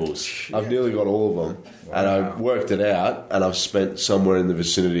 tables. Shit. I've nearly got all of them. Wow. And I worked it out, and I've spent somewhere in the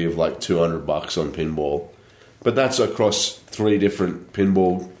vicinity of like $200 on pinball. But that's across 3 different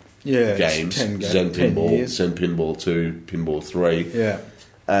pinball games. 10 games. Zen Pinball, Zen Pinball 2, Pinball 3. Yeah.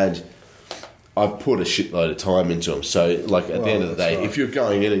 And I've put a shitload of time into them. So, like, at the end of the day, if you're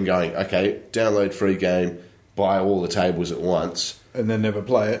going in and going, okay, download free game, buy all the tables at once, and then never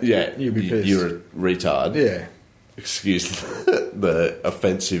play it, you'd be pissed. You're a retard. Yeah. Excuse the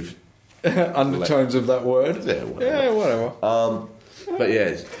offensive undertones of that word. Yeah, whatever. Yeah, whatever. But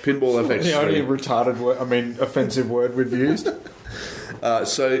yeah, Pinball FX3. The only retarded word, offensive word we've used.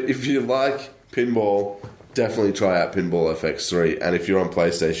 So if you like pinball, definitely try out Pinball FX3. And if you're on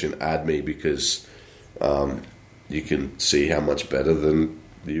PlayStation, add me, because you can see how much better than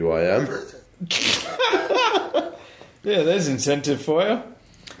you I am. Yeah, there's incentive for you.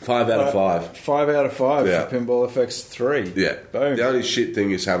 5 out of 5. 5 out of 5 for Pinball FX3. Yeah. Boom. The only shit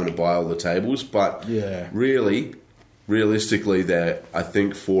thing is having to buy all the tables, but realistically, they're, I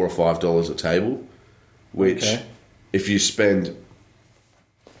think, $4 or $5 a table, which if you spend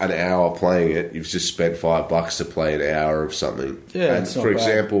an hour playing it, you've just spent $5 to play an hour of something. Yeah, and it's not for bad.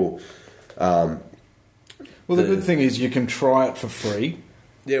 example, well, the good thing is you can try it for free,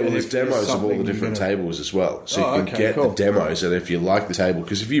 Yeah, well, there's demos of all the different tables as well, so you can get the demos. And if you like the table,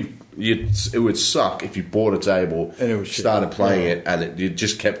 because if it would suck if you bought a table, and started playing it, and you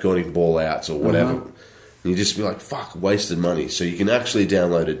just kept getting ball outs or whatever. And you just be like, "Fuck, wasted money." So you can actually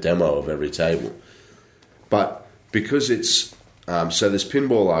download a demo of every table, but because it's so there's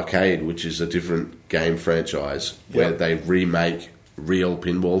Pinball Arcade, which is a different game franchise where they remake real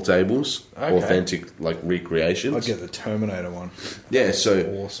pinball tables, authentic like recreations. I'd get the Terminator one. Yeah, so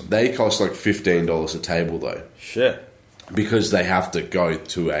awesome. They cost like $15 a table though. Shit. Because they have to go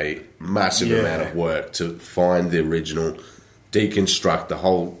to a massive amount of work to find the original, deconstruct the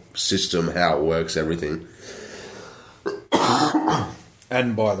whole system, how it works, everything.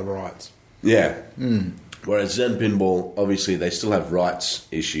 And buy the rights. Yeah. Whereas Zen Pinball, obviously they still have rights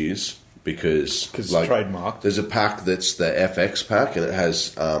issues. Because like, it's trademarked. There's a pack that's the FX pack, and it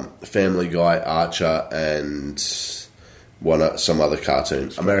has Family Guy, Archer, and some other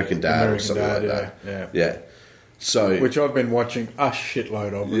cartoon, American Dad or something like that. Yeah. So, which I've been watching a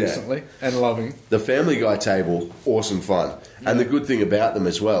shitload of recently and loving. The Family Guy table, awesome fun. And the good thing about them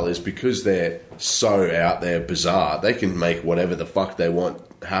as well is because they're so out there bizarre, they can make whatever the fuck they want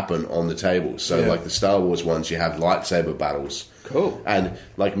happen on the table. So like the Star Wars ones, you have lightsaber battles. Cool. And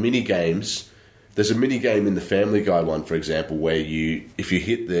like mini games, there's a mini game in the Family Guy one, for example, where if you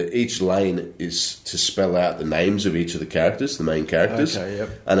hit each lane is to spell out the names of each of the characters, the main characters. Okay, yep.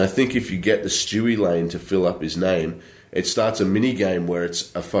 And I think if you get the Stewie lane to fill up his name, it starts a mini game where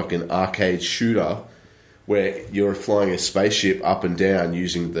it's a fucking arcade shooter where you're flying a spaceship up and down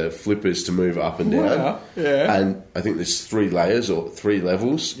using the flippers to move up and down. Wow. Yeah. And I think there's 3 layers or 3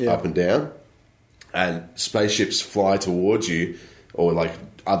 levels up and down. And spaceships fly towards you, or like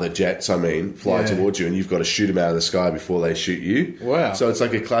other jets, fly towards you, and you've got to shoot them out of the sky before they shoot you. Wow. So it's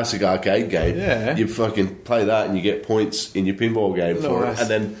like a classic arcade game. Yeah. You fucking play that and you get points in your pinball game for it. And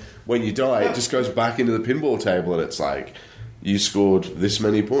then when you die, it just goes back into the pinball table and it's like, you scored this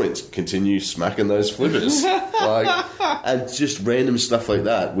many points. Continue smacking those flippers. And just random stuff like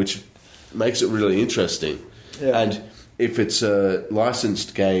that, which makes it really interesting. Yeah. And if it's a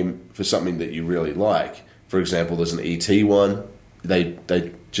licensed game for something that you really like, for example, there's an ET one. They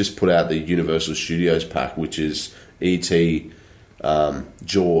just put out the Universal Studios pack, which is ET,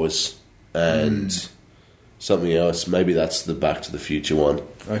 Jaws, and something else. Maybe that's the Back to the Future one.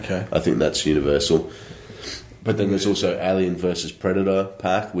 Okay. I think that's Universal. But then there's also Alien vs. Predator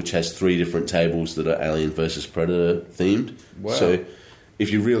pack, which has 3 different tables that are Alien vs. Predator themed. Wow. So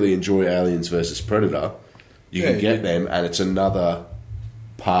if you really enjoy Aliens vs. Predator, you can get them, and it's another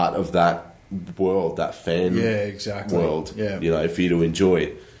part of that world, that fan world, for you to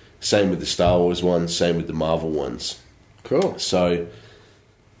enjoy. Same with the Star Wars ones, same with the Marvel ones. Cool. So,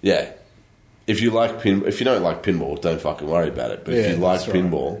 yeah. If you don't like pinball, don't fucking worry about it. But if you like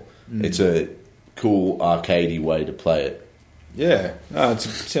pinball, it's a cool arcadey way to play it. Yeah. No, it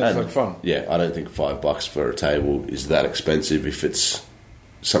sounds like fun. Yeah, I don't think $5 for a table is that expensive if it's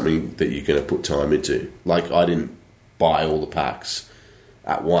something that you're going to put time into. Like, I didn't buy all the packs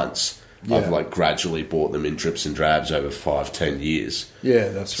at once. Yeah. I've gradually bought them in drips and drabs over 5-10 years. Yeah,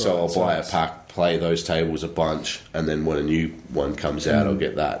 that's right. So I'll buy a pack, play those tables a bunch, and then when a new one comes out, I'll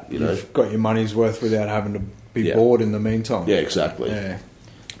get that. You've got your money's worth without having to be bored in the meantime. Yeah, exactly. Yeah.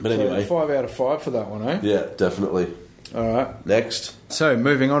 But anyway, 5 out of 5 for that one, eh? Yeah, definitely. All right. Next. So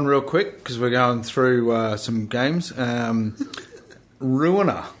moving on real quick because we're going through some games.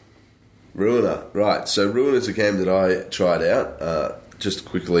 Ruiner. Right. So Ruiner's a game that I tried out. Just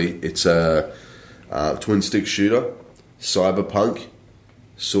quickly, it's a twin stick shooter, cyberpunk,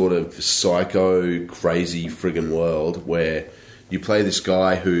 sort of psycho, crazy friggin' world where you play this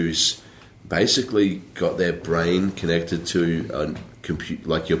guy who's basically got their brain connected to a computer,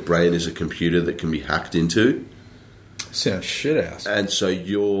 like your brain is a computer that can be hacked into. Sounds shit house. And so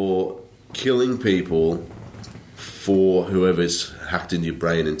you're killing people for whoever's hacked into your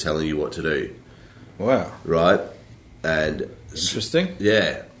brain and telling you what to do. Wow. Right? And interesting.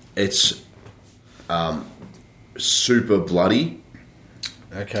 Yeah. It's super bloody.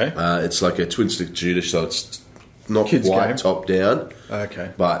 Okay. It's like a twin stick shooter, so it's not Kids quite game. top down.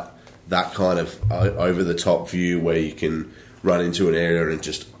 Okay. But that kind of over the top view where you can run into an area and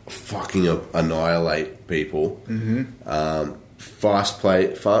just fucking annihilate people. Mm-hmm.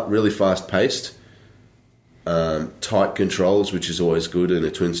 Really fast paced. Tight controls, which is always good in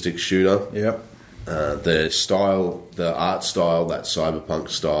a twin stick shooter. Yep. The art style, that cyberpunk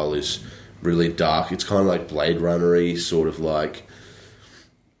style, is really dark. It's kind of like Blade Runner-y, sort of like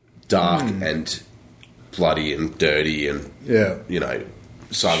dark and bloody and dirty and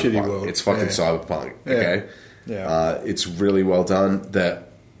cyberpunk. World. It's fucking cyberpunk. Okay. Yeah. It's really well done. The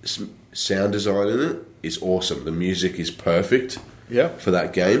sound design in it is awesome. The music is perfect for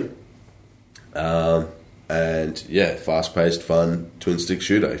that game. And yeah, fast-paced, fun twin-stick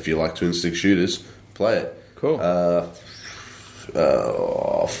shooter. If you like twin-stick shooters, play it. Cool. 4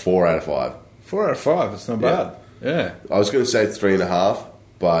 out of 5. 4 out of 5. It's not bad. Yeah. I was going to say 3.5,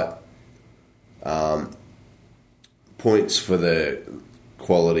 but points for the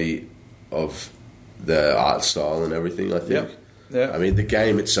quality of the art style and everything, I think. Yeah. I mean, the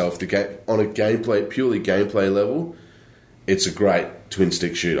game itself, on a purely gameplay level, it's a great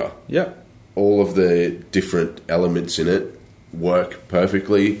twin-stick shooter. Yeah. All of the different elements in it work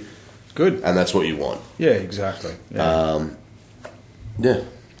perfectly. Good. And that's what you want. Yeah, exactly. Yeah.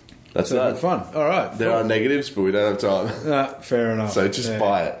 That's good fun. All right. There are negatives, but we don't have time. Fair enough. So just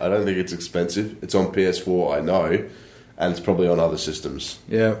buy it. I don't think it's expensive. It's on PS4, I know, and it's probably on other systems.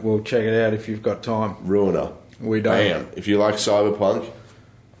 Yeah, well, check it out if you've got time. Ruiner. We don't. Bam. If you like Cyberpunk,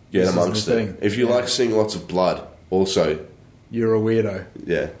 get amongst it. If you like seeing lots of blood, also... You're a weirdo.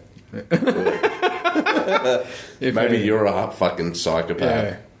 Yeah. Maybe you're a fucking psychopath.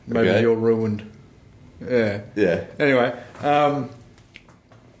 Yeah. Maybe you're ruined. Yeah. Yeah. Anyway,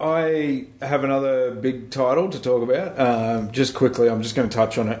 I have another big title to talk about. Just quickly, I'm just going to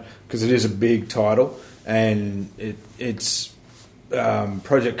touch on it because it is a big title, and it's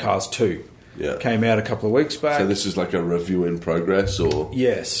Project Cars 2. Yeah. Came out a couple of weeks back. So this is like a review in progress, or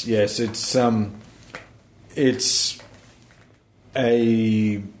yes, it's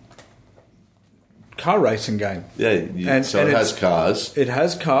a car racing game. Yeah, so it has cars. It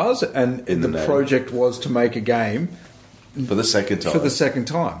has cars, and the project was to make a game for the second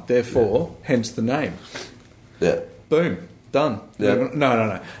time. Therefore, hence the name. Yeah. Boom. Done. Yeah.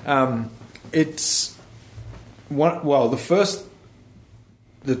 No. It's one. Well,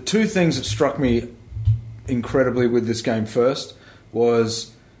 the two things that struck me incredibly with this game first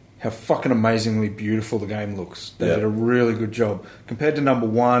was how fucking amazingly beautiful the game looks. They did a really good job. Compared to number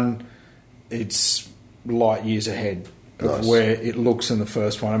one, it's light years ahead of where it looks in the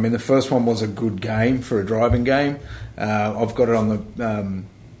first one. I mean, the first one was a good game for a driving game. I've got it on the...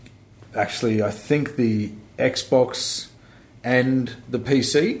 actually, I think the Xbox and the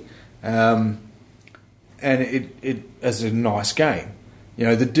PC. And it as a nice game. You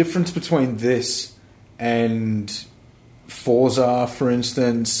know, the difference between this and Forza, for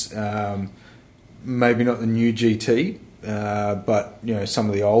instance, maybe not the new GT, but, you know, some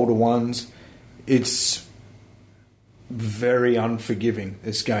of the older ones, it's very unforgiving,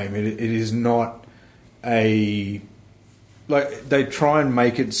 this game. It is not a... Like, they try and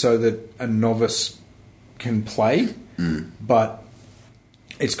make it so that a novice can play, but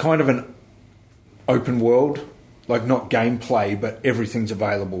it's kind of an open world, like not gameplay, but everything's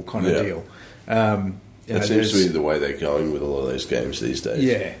available kind of deal. That seems to be the way they're going with a lot of those games these days.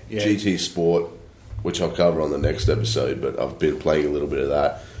 Yeah. GT Sport, which I'll cover on the next episode, but I've been playing a little bit of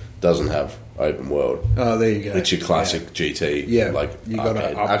that, doesn't have open world. Oh, there you go. It's your classic GT. Yeah, like you got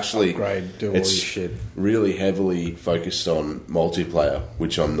to upgrade, do all this shit. Really heavily focused on multiplayer,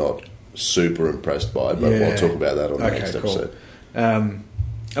 which I'm not super impressed by, but we'll talk about that on the next episode.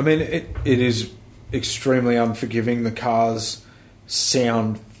 I mean, it is extremely unforgiving. The cars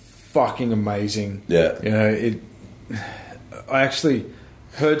sound fucking amazing. Yeah. You know, I actually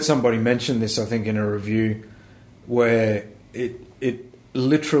heard somebody mention this, I think, in a review, where it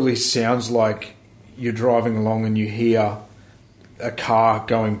literally sounds like you're driving along and you hear a car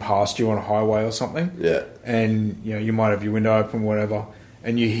going past you on a highway or something. Yeah. And, you know, you might have your window open, whatever,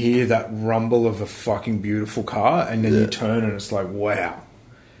 and you hear that rumble of a fucking beautiful car, and then you turn and it's like, wow.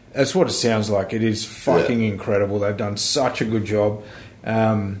 That's what it sounds like. It is fucking incredible. They've done such a good job.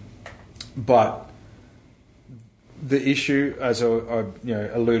 But the issue, as I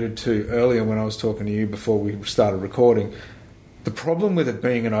alluded to earlier when I was talking to you before we started recording, the problem with it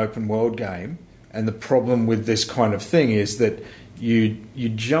being an open world game and the problem with this kind of thing is that you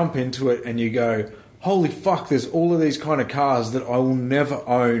jump into it and you go, holy fuck, there's all of these kind of cars that I will never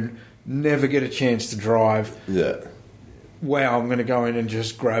own, never get a chance to drive. Yeah. Wow, I'm going to go in and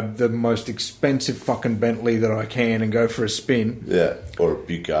just grab the most expensive fucking Bentley that I can and go for a spin. Yeah, or a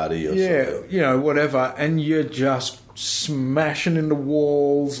Bugatti or something. You know, whatever. And you're just smashing into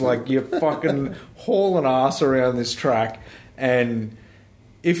walls like you're fucking hauling ass around this track. And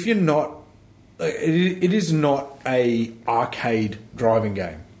if you're not... It is not a arcade driving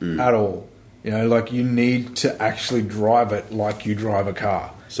game at all. You know, like you need to actually drive it like you drive a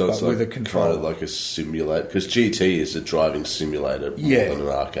car. So it's like, with a controller. Kind of like a simulator, because GT is a driving simulator more than an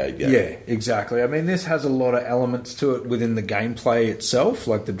arcade game. Yeah, exactly. I mean, this has a lot of elements to it within the gameplay itself,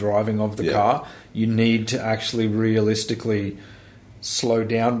 like the driving of the car. You need to actually realistically slow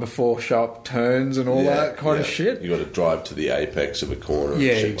down before sharp turns and all that kind of shit. You got to drive to the apex of a corner.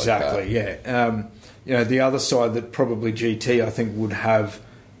 Yeah, and shit exactly. Like that. Yeah. The other side that probably GT I think would have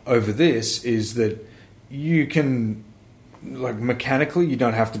over this is that you can, like, mechanically, you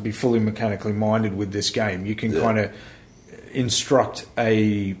don't have to be fully mechanically minded with this game. You can kind of instruct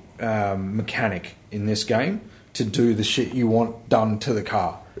a mechanic in this game to do the shit you want done to the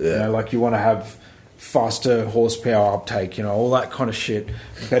car. Yeah. Like you want to have faster horsepower uptake, all that kind of shit,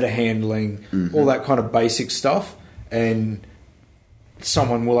 better handling, all that kind of basic stuff, and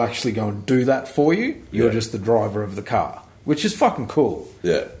someone will actually go and do that for you. You're just the driver of the car, which is fucking cool.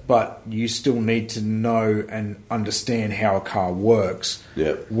 Yeah. But you still need to know and understand how a car works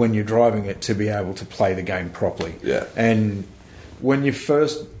when you're driving it to be able to play the game properly. Yeah. And when you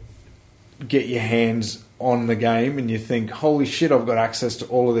first get your hands on the game and you think, holy shit, I've got access to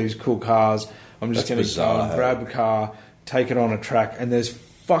all of these cool cars, I'm just going to go and grab a car, take it on a track, and there's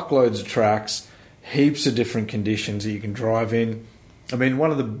fuckloads of tracks, heaps of different conditions that you can drive in. I mean, one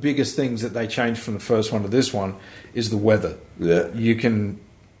of the biggest things that they changed from the first one to this one is the weather. Yeah. You can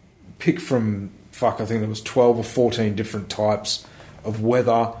pick from, I think there was 12 or 14 different types of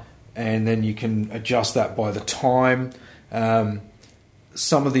weather, and then you can adjust that by the time.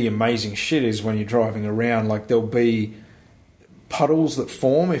 Some of the amazing shit is when you're driving around, like there'll be puddles that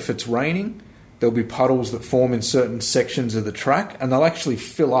form if it's raining. There'll be puddles that form in certain sections of the track, and they'll actually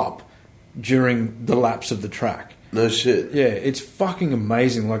fill up during the laps of the track. No shit. Yeah, it's fucking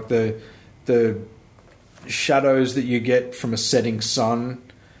amazing. Like the shadows that you get from a setting sun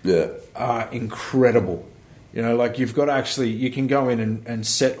are incredible. Like you've got to actually, you can go in and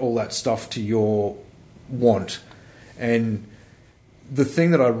set all that stuff to your want. And the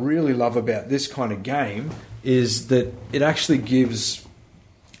thing that I really love about this kind of game is that it actually gives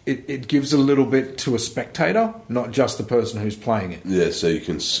it gives a little bit to a spectator, not just the person who's playing it. Yeah, so you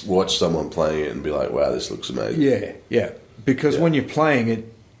can watch someone playing it and be like, wow, this looks amazing. Yeah. Because when you're playing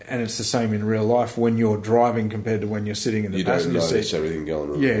it, and it's the same in real life, when you're driving compared to when you're sitting in the passenger seat. You don't notice everything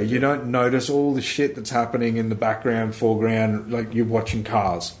going on. Yeah, you don't notice all the shit that's happening in the background, foreground, like you're watching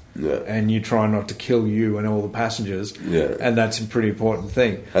cars. Yeah. And you try not to kill you and all the passengers. Yeah. And that's a pretty important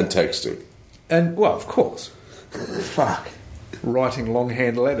thing. And texting. And, well, of course. Fuck. Writing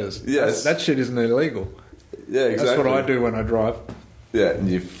longhand letters. Yes. That shit isn't illegal. Yeah, exactly. That's what I do when I drive. Yeah, and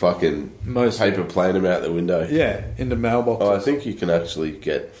you fucking paper plane them out the window. Yeah, into mailboxes. Oh, I think you can actually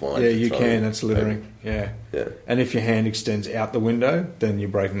get fined. Yeah, you can. That's littering. Yeah. And if your hand extends out the window, then you're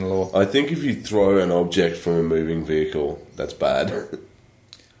breaking the law. I think if you throw an object from a moving vehicle, that's bad.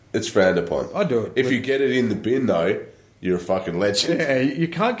 It's frowned upon. I do it. If you get it in the bin, though, you're a fucking legend. Yeah, you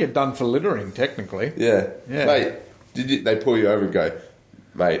can't get done for littering, technically. Yeah. Mate, they pull you over and go,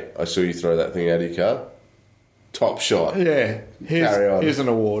 mate, I saw you throw that thing out of your car? Top shot. Yeah. Carry on. Here's an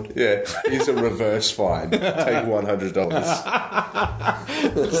award. Yeah. Here's a reverse fine. Take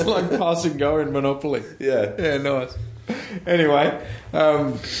 $100. It's like pass and go in Monopoly. Yeah. Yeah, nice. Anyway,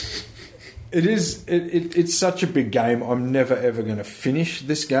 it's such a big game. I'm never ever going to finish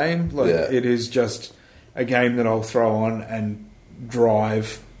this game. It is just a game that I'll throw on and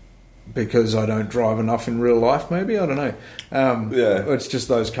drive because I don't drive enough in real life. Maybe, I don't know. It's just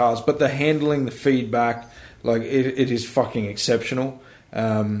those cars, but the handling, the feedback, like it is fucking exceptional.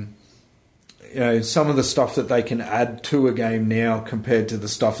 Some of the stuff that they can add to a game now compared to the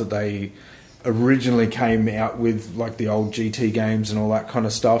stuff that they originally came out with, like the old GT games and all that kind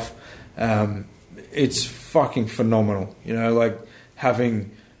of stuff. It's fucking phenomenal. Like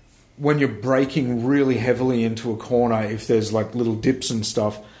having, when you're braking really heavily into a corner, if there's like little dips and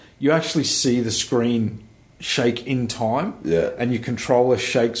stuff, you actually see the screen shake in time. Yeah. And your controller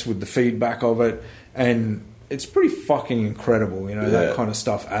shakes with the feedback of it. And it's pretty fucking incredible, that kind of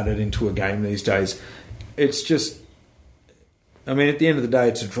stuff added into a game these days. It's just, I mean, at the end of the day,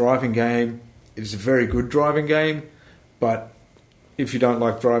 it's a driving game. It's a very good driving game, but if you don't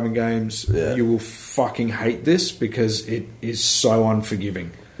like driving games, you will fucking hate this because it is so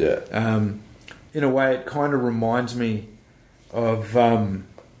unforgiving. Yeah. In a way, it kind of reminds me of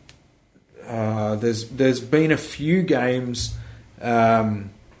there's been a few games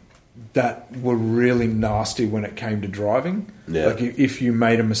that were really nasty when it came to driving. Yeah. Like if you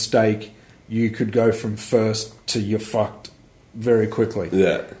made a mistake, you could go from first to you're fucked very quickly.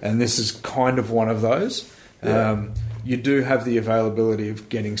 Yeah. And this is kind of one of those. Yeah. You do have the availability of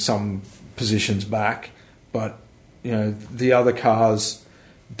getting some positions back, but the other cars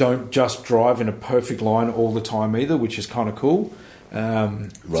don't just drive in a perfect line all the time either, which is kind of cool.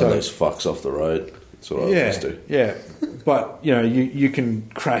 Run those fucks off the road. That's what I always do. Yeah. But, you can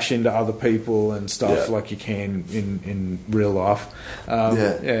crash into other people and stuff Yeah. like you can in real life.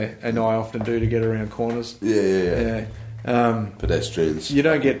 And I often do to get around corners. Yeah. Yeah. Pedestrians. You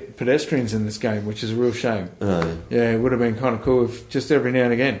don't get pedestrians in this game, which is a real shame. Yeah, it would have been kind of cool if just every now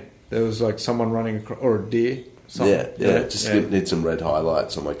and again there was like someone running across, or a deer. Just need some red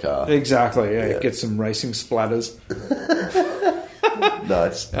highlights on my car. Exactly. Yeah. Get some racing splatters.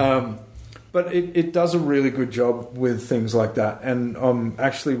 Nice. But it does a really good job with things like that, and I'm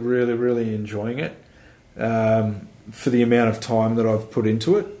actually really, really enjoying it. For the amount of time that I've put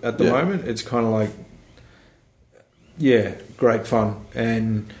into it at the moment, it's kind of like, great fun.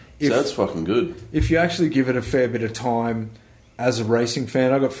 And sounds fucking good. If you actually give it a fair bit of time as a racing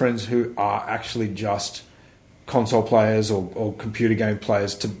fan, I've got friends who are actually just console players or computer game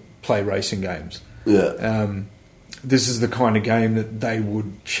players to play racing games. Yeah. This is the kind of game that they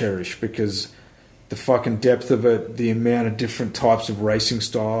would cherish because the fucking depth of it, the amount of different types of racing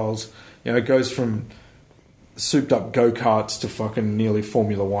styles, it goes from souped up go-karts to fucking nearly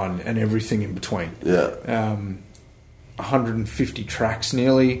Formula One and everything in between. Yeah. 150 tracks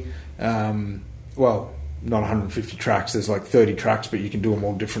nearly. Well, not 150 tracks. There's like 30 tracks, but you can do them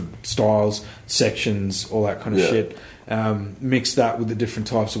all different styles, sections, all that kind of shit. Mix that with the different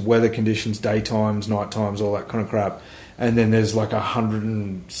types of weather conditions, daytimes, night times, all that kind of crap. And then there's like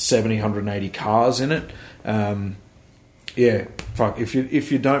 170, 180 cars in it.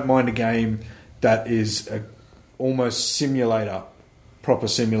 If you don't mind a game that is a almost proper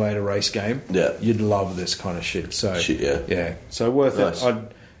simulator race game, you'd love this kind of shit. So so worth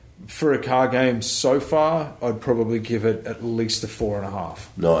it. For a car game so far, I'd probably give it at least a 4.5.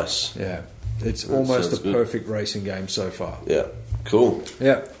 Nice. Yeah. It's almost a perfect racing game so far. Yeah. Cool.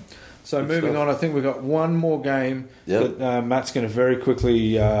 Yeah. So moving on, I think we've got one more game that Matt's going to very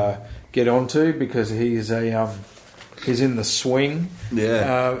quickly get onto because he's in the swing.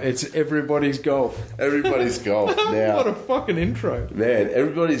 Yeah. It's Everybody's Golf. Everybody's Golf. Now, what a fucking intro. Man,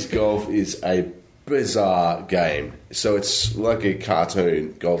 Everybody's Golf is a bizarre game. So it's like a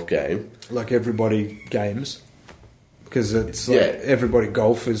cartoon golf game. Like Everybody Games. Because it's like Everybody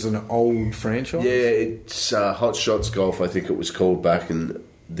Golf is an old franchise. Yeah, it's Hot Shots Golf, I think it was called back in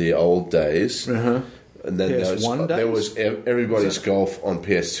the old days. Uh-huh. And then PS1 there was Everybody's Golf on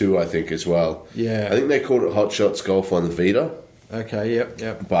PS2, I think, as well. Yeah. I think they called it Hot Shots Golf on the Vita. Okay,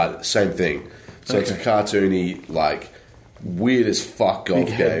 yep. But same thing. So it's a cartoony, like, weird as fuck golf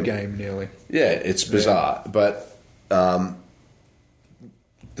Big game. head game, nearly. Yeah, it's bizarre. But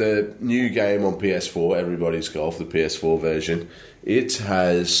the new game on PS4, Everybody's Golf, the PS4 version, it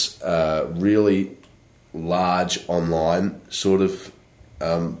has a really large online sort of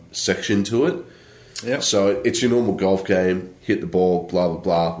section to it. Yep. So it's your normal golf game, hit the ball, blah, blah,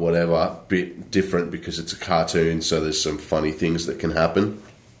 blah, whatever. Bit different because it's a cartoon, so there's some funny things that can happen.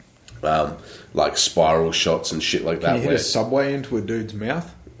 Like spiral shots and shit like that. Can you hit a subway into a dude's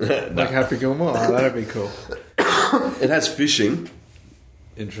mouth? Like Happy Gilmore? Oh, that'd be cool. It has fishing.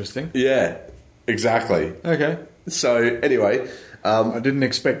 Interesting. Yeah, exactly. Okay. So, anyway... I didn't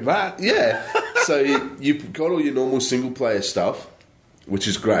expect that. Yeah. So, you've got all your normal single-player stuff, which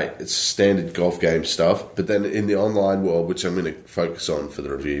is great. It's standard golf game stuff. But then in the online world, which I'm going to focus on for the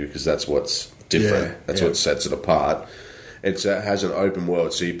review because that's what's different. That's what sets it apart. It has an open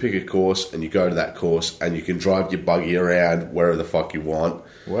world. So you pick a course and you go to that course and you can drive your buggy around wherever the fuck you want.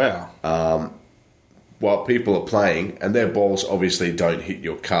 Wow. While people are playing, and their balls obviously don't hit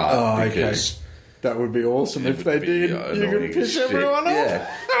your car because... Okay. That would be awesome if they did. You could piss everyone off.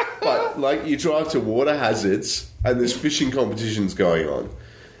 Yeah. But, like, you drive to water hazards and there's fishing competitions going on.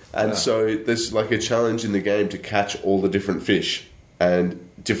 And so there's, like, a challenge in the game to catch all the different fish. And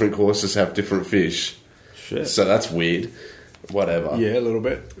different courses have different fish. Shit. So that's weird. Whatever. Yeah, a little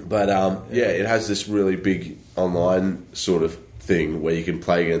bit. But, it has this really big online sort of thing where you can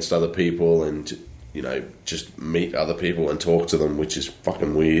play against other people and, you know, just meet other people and talk to them, which is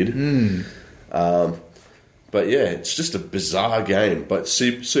fucking weird. But yeah, it's just a bizarre game, but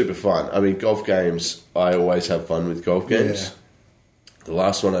super fun. I mean, golf games, I always have fun with golf games. Yeah. The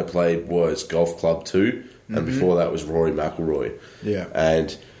last one I played was Golf Club 2, and before that was Rory McIlroy. Yeah.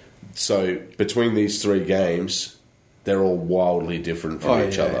 And so between these three games, they're all wildly different from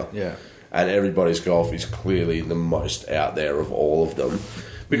each other. Yeah. And Everybody's Golf is clearly the most out there of all of them.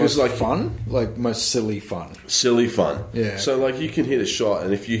 Because most fun? Like, most silly fun. Silly fun. Yeah. So, like, you can hit a shot,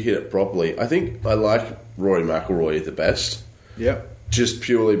 and if you hit it properly... I think I like Rory McIlroy the best. Yep. Just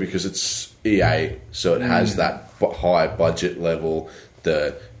purely because it's EA, so it has that high budget level.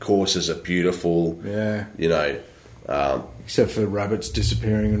 The courses are beautiful. Yeah. You know... except for rabbits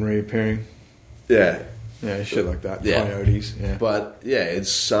disappearing and reappearing. Yeah. Yeah, shit like that. Yeah. Coyotes, yeah. But, yeah,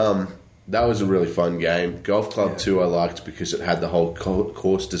 it's that was a really fun game. Golf Club 2 I liked because it had the whole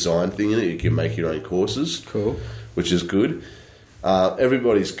course design thing in it. You can make your own courses. Cool. Which is good.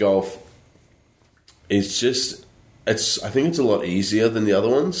 Everybody's Golf is just... I think it's a lot easier than the other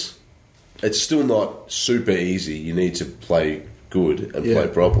ones. It's still not super easy. You need to play good and play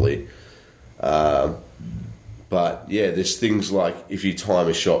properly. But, yeah, there's things like if you time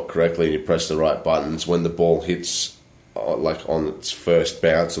a shot correctly and you press the right buttons, when the ball hits, like, on its first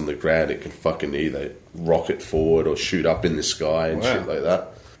bounce on the ground, it can fucking either rocket forward or shoot up in the sky and shit like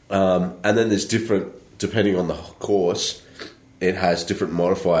that. And then there's different, depending on the course, it has different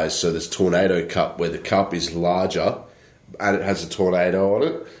modifiers. So there's Tornado Cup, where the cup is larger and it has a tornado on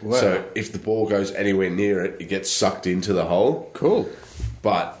it. Wow. So if the ball goes anywhere near it, it gets sucked into the hole. Cool.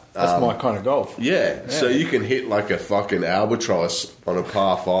 But... That's my kind of golf. Yeah, so you can hit like a fucking albatross on a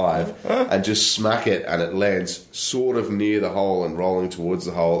par 5 and just smack it, and it lands sort of near the hole and rolling towards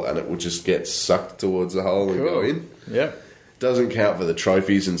the hole, and it will just get sucked towards the hole and go in. Yeah. Doesn't count for the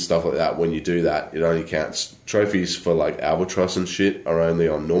trophies and stuff like that when you do that. It only counts. Trophies for like albatross and shit are only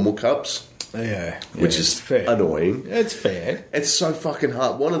on normal cups. Yeah. Which is fair. Annoying. It's fair. It's so fucking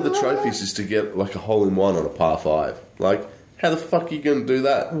hard. One of the trophies is to get like a hole-in-one on a par 5. Like... How the fuck are you going to do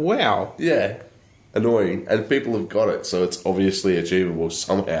that? Wow. Yeah. Annoying. And people have got it, so it's obviously achievable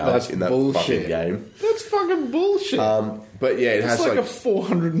somehow in that fucking game. That's fucking bullshit. But yeah, it has like a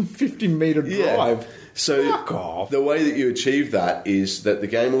 450 metre drive. So fuck off. The way that you achieve that is that the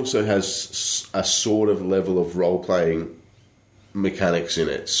game also has a sort of level of role-playing mechanics in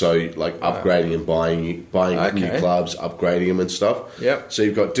it. So like upgrading and buying new clubs, upgrading them and stuff. Yep. So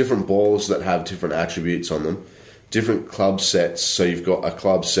you've got different balls that have different attributes on them. Different club sets, so you've got a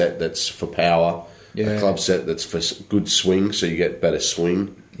club set that's for power, a club set that's for good swing, so you get better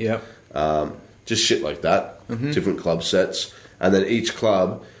swing. Yep. Just shit like that. Mm-hmm. Different club sets. And then each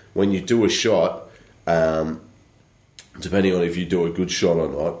club, when you do a shot, depending on if you do a good shot or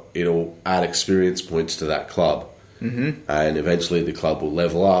not, it'll add experience points to that club. Mm-hmm. And eventually the club will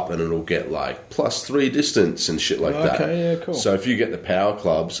level up and it'll get like +3 distance and shit like that. Okay, yeah, cool. So if you get the power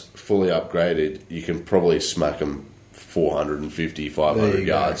clubs fully upgraded, you can probably smack them 450, 500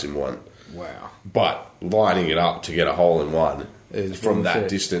 yards in one. Wow. But lining it up to get a hole in one from that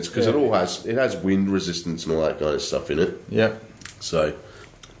distance, because it has wind resistance and all that kind of stuff in it. Yeah. So,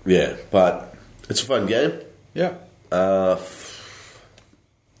 yeah, but it's a fun game. Yeah.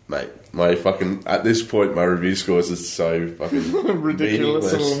 Mate, my fucking... At this point, my review scores are so fucking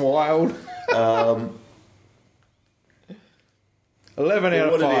ridiculous and wild. 11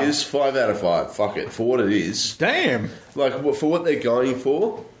 out of 5. For what it is, 5 out of 5. Fuck it. For what it is... Damn! Like, for what they're going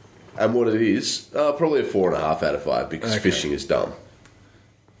for and what it is, probably a 4.5 out of 5, because fishing is dumb.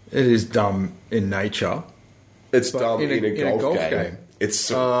 It is dumb in nature. It's dumb in a golf game. It's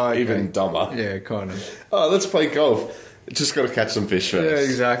even dumber. Yeah, kind of. Oh, let's play golf. Just got to catch some fish first. Yeah,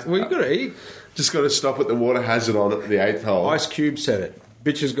 exactly. Well, you've got to eat. Just got to stop at the water hazard on at the 8th hole. Ice Cube said it.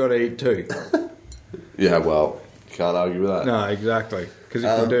 Bitches got to eat too. Yeah, well, can't argue with that. No, exactly. Because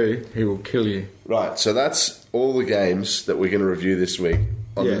if you do, he will kill you. Right, so that's all the games that we're going to review this week.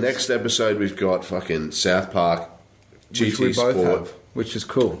 On the next episode, we've got fucking South Park, GT which we Sport. both have, which is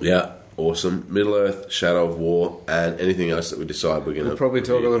cool. Yeah, awesome. Middle-earth, Shadow of War, and anything else that we decide we're going to... We'll probably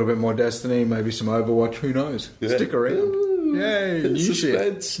talk a little bit more Destiny, maybe some Overwatch, who knows? Yeah. Stick around. Ooh, yay, new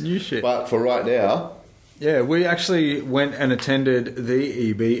suspense. shit. New shit. But for right now... Yeah, we actually went and attended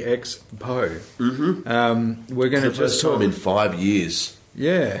the EB Expo. Mm-hmm. We're going to first time in 5 years.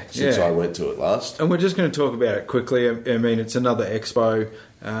 Yeah, since I went to it last. And we're just going to talk about it quickly. I mean, it's another expo.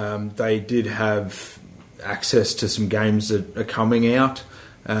 They did have access to some games that are coming out.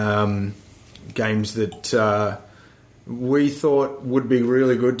 Games that we thought would be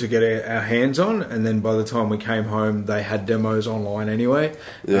really good to get our hands on. And then by the time we came home, they had demos online anyway,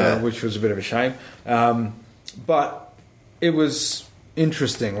 which was a bit of a shame. But it was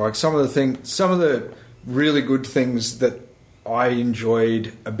interesting. Like some of the really good things that I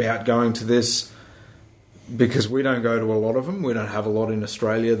enjoyed about going to this, because we don't go to a lot of them. We don't have a lot in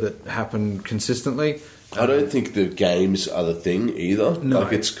Australia that happen consistently. I don't think the games are the thing either. No.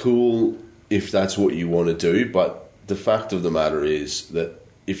 Like, it's cool if that's what you want to do, but the fact of the matter is that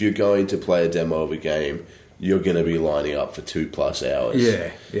if you're going to play a demo of a game, you're going to be lining up for 2+ hours.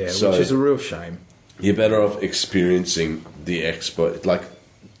 Yeah, so which is a real shame. You're better off experiencing the expo, like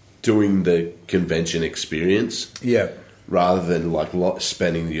doing the convention experience. Yeah. Rather than like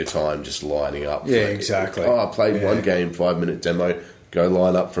spending your time just lining up. Yeah, exactly. I played one game, 5-minute demo, go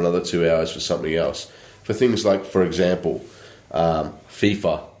line up for another 2 hours for something else. For things like, for example,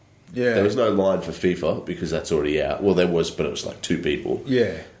 FIFA. Yeah. There was no line for FIFA because that's already out. Well, there was, but it was like 2 people.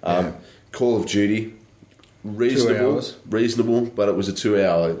 Yeah. Call of Duty, reasonable, but it was a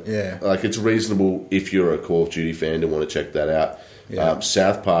 2-hour. Yeah. Like, it's reasonable if you're a Call of Duty fan and want to check that out. Yeah.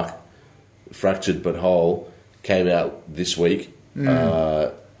 South Park, Fractured But Whole, came out this week.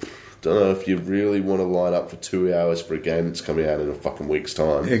 Don't know if you really want to line up for 2 hours for a game that's coming out in a fucking week's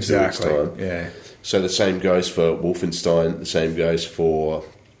time. Exactly. 2 weeks' time. Yeah. So the same goes for Wolfenstein. The same goes for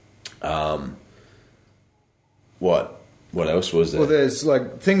what else was there? Well, there's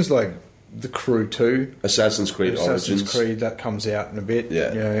like things like The Crew 2, Assassin's Creed Origins. Assassin's Creed that comes out in a bit.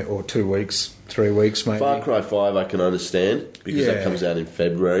 Yeah. You know, or 2 weeks, 3 weeks maybe. Far Cry 5 I can understand because that comes out in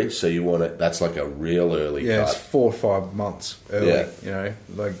February. So you want it. That's like a real early. Yeah, cut. it's 4 or 5 months early. Yeah. You know,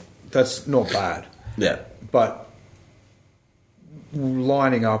 like that's not bad. Yeah. But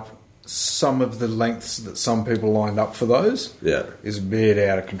lining up some of the lengths that some people lined up for those is a bit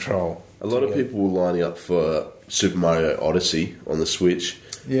out of control. A lot of people were lining up for Super Mario Odyssey on the Switch,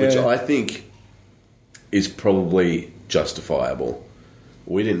 which I think is probably justifiable.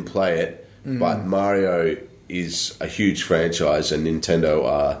 We didn't play it, but Mario is a huge franchise and Nintendo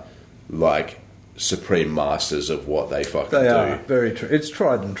are like supreme masters of what they fucking do. They are, very true. It's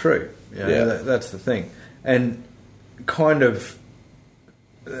tried and true. You know, that's the thing. And kind of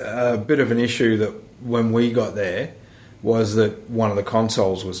a bit of an issue that when we got there was that one of the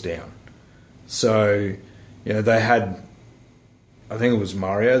consoles was down. So, you know, they had, I think it was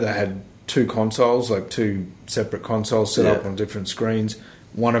Mario, they had 2 consoles, like 2 separate consoles set up on different screens.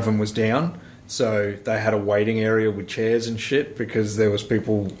 One of them was down, so they had a waiting area with chairs and shit because there was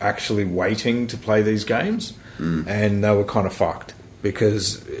people actually waiting to play these games, and they were kind of fucked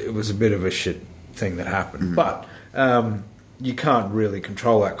because it was a bit of a shit thing that happened. But you can't really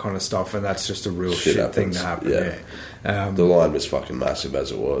control that kind of stuff, and that's just a real shit thing to happen. Yeah. The line was fucking massive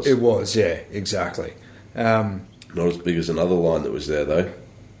as it was. It was, yeah, exactly. Not as big as another line that was there, though.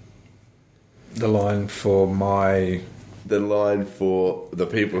 The line for the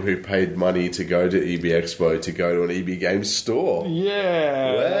people who paid money to go to EB Expo to go to an EB Games store.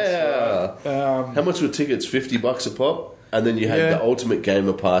 Yeah. Wow. Right. How much were tickets? $50 a pop? And then you had the Ultimate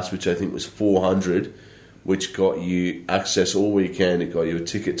Gamer Pass, which I think was $400, which got you access all weekend. It got you a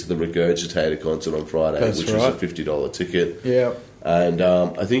ticket to the Regurgitator concert on Friday, which was a $50 ticket. Yeah. And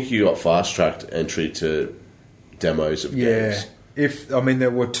I think you got fast-tracked entry to demos of games.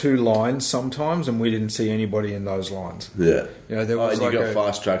 There were 2 lines sometimes, and we didn't see anybody in those lines. Yeah. You know, there was and you got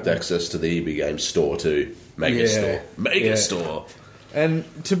fast-tracked access to the EB Games store too. Mega store. And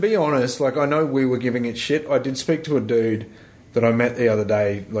to be honest, like, I know we were giving it shit. I did speak to a dude that I met the other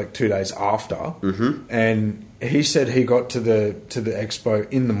day, like 2 days after, and he said he got to the expo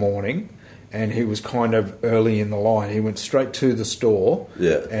in the morning, and he was kind of early in the line. He went straight to the store,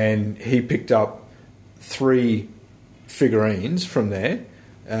 and he picked up 3 figurines from there.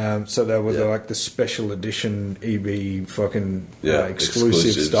 So there was like the special edition EB fucking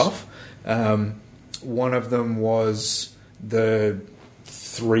exclusive stuff. One of them was the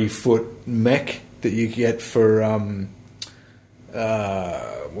 3-foot mech that you get for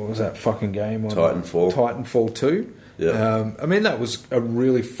what was that fucking game on Titanfall 2. That was a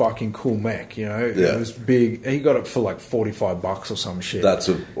really fucking cool mech, you know. It was big. He got it for like $45 or some shit. That's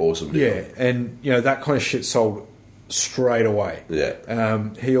an awesome deal. Yeah, and you know, that kind of shit sold straight away.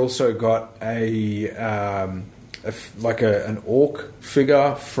 He also got an orc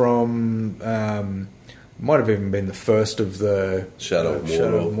figure from might have even been the first of the Shadow of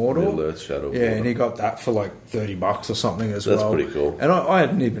Mordor. Middle-earth Shadow of Mordor. And he got that for like $30 or something as well. That's pretty cool. And I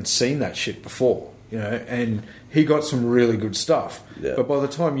hadn't even seen that shit before, you know, and he got some really good stuff. But by the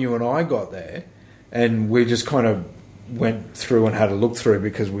time you and I got there, and we just kind of went through and had a look through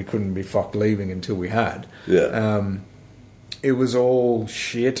because we couldn't be fucked leaving until we had. It was all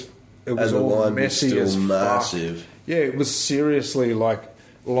shit. It was all messy as fuck. Massive. Yeah, it was seriously like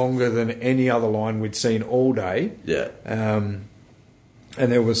longer than any other line we'd seen all day. And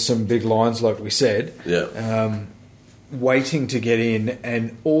there was some big lines, like we said. Waiting to get in,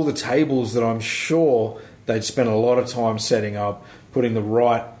 and all the tables that I'm sure they'd spent a lot of time setting up, putting the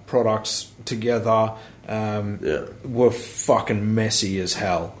right products together, were fucking messy as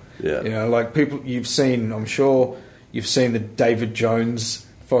hell. You know, like people I'm sure you've seen the David Jones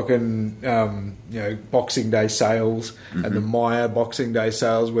fucking Boxing Day sales and the Maya Boxing Day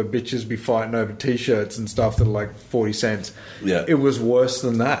sales where bitches be fighting over t-shirts and stuff that are like 40 cents. It was worse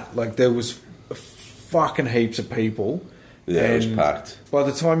than that. Like, there was fucking heaps of people. It was packed. By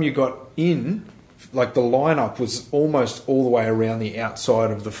the time you got in like the lineup was almost all the way around the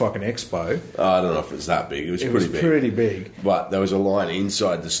outside of the fucking expo. I don't know if it was that big. It was pretty big. But there was a line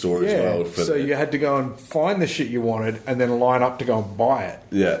inside the store as well. So you had to go and find the shit you wanted and then line up to go and buy it.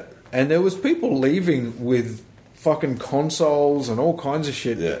 Yeah. And there was people leaving with fucking consoles and all kinds of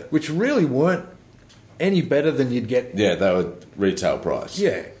shit, which really weren't any better than you'd get. Yeah, they were retail price.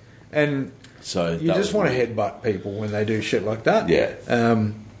 Yeah. And so you just want to headbutt people when they do shit like that. Yeah.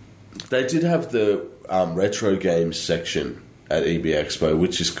 They did have the retro games section at EB Expo,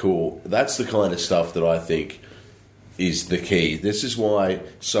 which is cool. That's the kind of stuff that I think is the key. This is why...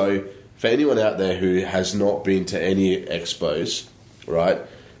 So, for anyone out there who has not been to any expos, right,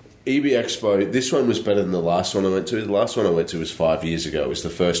 EB Expo, this one was better than the last one I went to. The last one I went to was 5 years ago. It was the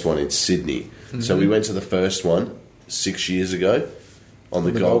first one in Sydney. Mm-hmm. So we went to the first one 6 years ago on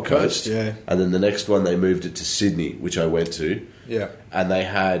the Gold Coast. Yeah. And then the next one, they moved it to Sydney, which I went to. Yeah. And they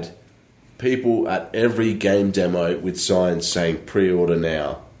had people at every game demo with signs saying pre-order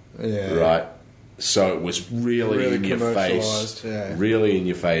now. Yeah. Right? So it was really in your face. Yeah. Really in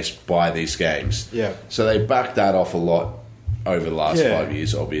your face, buy these games. Yeah. So they backed that off a lot over the last 5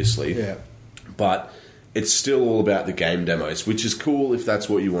 years, obviously. Yeah. But it's still all about the game demos, which is cool if that's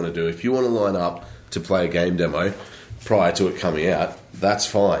what you want to do. If you want to line up to play a game demo prior to it coming out, that's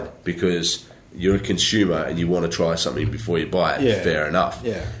fine, because you're a consumer and you want to try something before you buy it. Yeah. Fair enough.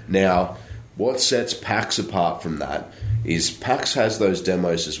 Yeah. Now, what sets PAX apart from that is PAX has those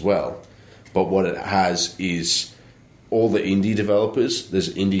demos as well, but what it has is all the indie developers.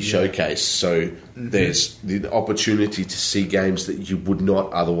 There's indie showcase, so there's the opportunity to see games that you would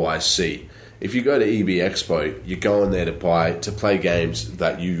not otherwise see. If you go to EB Expo, you're going there to play games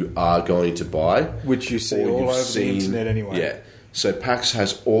that you are going to buy, which you see all over the internet anyway. Yeah. So PAX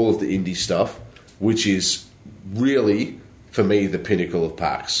has all of the indie stuff, which is really, for me, the pinnacle of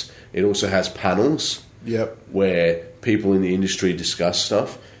PAX. It also has panels, where people in the industry discuss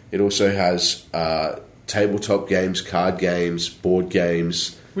stuff. It also has tabletop games, card games, board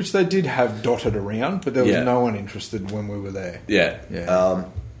games, which they did have dotted around, but there was no one interested when we were there. Yeah.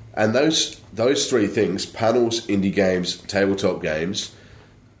 And those three things, panels, indie games, tabletop games,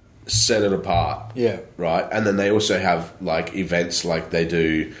 set it apart. Yeah. Right? And then they also have, like, events like they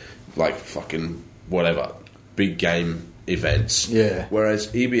do, like, fucking whatever, big game events. Yeah. Whereas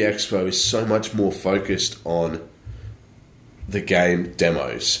EB Expo is so much more focused on the game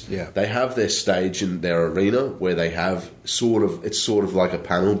demos. Yeah. They have their stage in their arena where they have it's sort of like a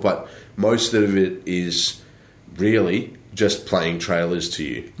panel, but most of it is really just playing trailers to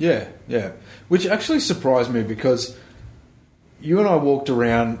you. Yeah, yeah. Which actually surprised me, because you and I walked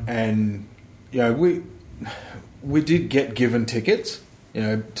around and, you know, we did get given tickets, you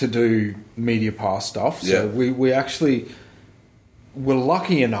know, to do media pass stuff. So we actually were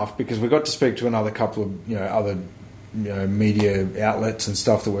lucky enough, because we got to speak to another couple of, you know, other, you know, media outlets and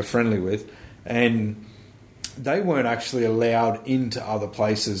stuff that we're friendly with, and they weren't actually allowed into other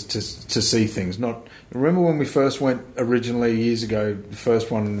places to see things. Not remember when we first went originally years ago, the first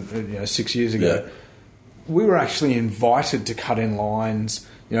one, you know, 6 years ago, we were actually invited to cut in lines.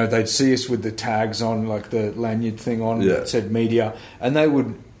 You know, they'd see us with the tags on, like the lanyard thing on that said media, and they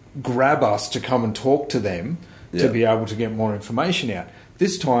would grab us to come and talk to them to be able to get more information out.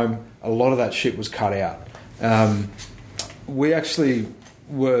 This time, a lot of that shit was cut out. We actually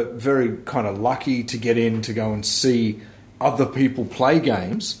were very kind of lucky to get in to go and see other people play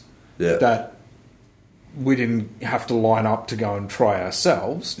games that we didn't have to line up to go and try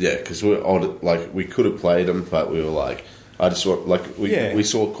ourselves. Yeah, because we could have played them, but we were like, I just want, like, we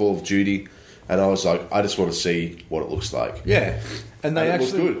saw Call of Duty, and I was like, I just want to see what it looks like. Yeah, and they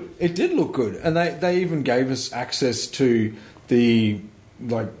actually looked good. It did look good, and they even gave us access to the,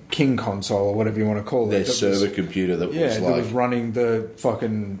 like, King console or whatever you want to call it. Their server computer that was that was running the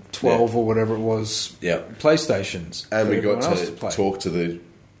fucking 12 or whatever it was PlayStations. And we got to talk to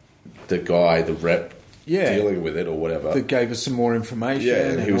the guy, the rep dealing with it or whatever. That gave us some more information. Yeah,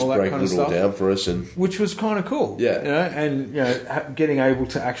 and he was breaking it all down for us. Which was kind of cool. Yeah. You know, and, you know, getting able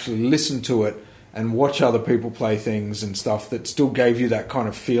to actually listen to it and watch other people play things and stuff that still gave you that kind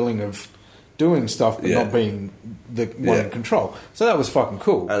of feeling of doing stuff but not being the one in control. So that was fucking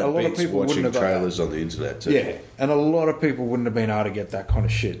cool. And a lot of people watching wouldn't have trailers on the internet too. Yeah, and a lot of people wouldn't have been able to get that kind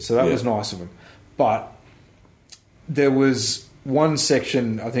of shit. So that was nice of them. But there was one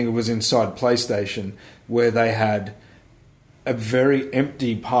section, I think it was inside PlayStation, where they had a very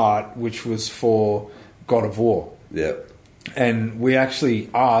empty part which was for God of War. Yeah. And we actually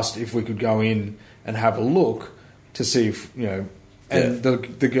asked if we could go in and have a look to see if, you know, And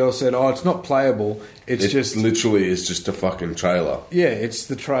the girl said, "Oh, it's not playable. It's just literally is just a fucking trailer." Yeah, it's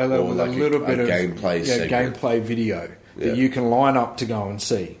the trailer Or with like a little bit of gameplay segment. gameplay video that you can line up to go and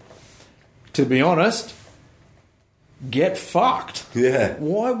see. To be honest, get fucked. Yeah.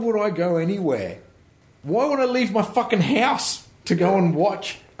 Why would I go anywhere? Why would I leave my fucking house to go and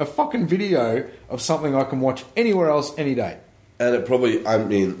watch a fucking video of something I can watch anywhere else any day? And it probably, I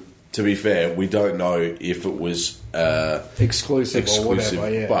mean, to be fair, we don't know if it was exclusive or whatever.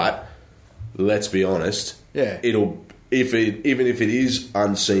 Yeah. But let's be honest. Yeah. Even if it is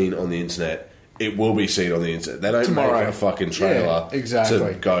unseen on the internet, it will be seen on the internet. They don't Tomorrow. make a fucking trailer exactly.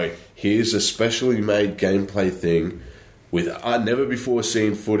 to go, here's a specially made gameplay thing with never before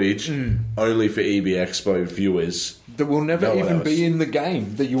seen footage, only for EB Expo viewers. That will never even be in the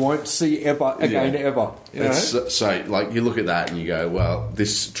game, that you won't see ever again, ever. You know? So, like, you look at that and you go, well,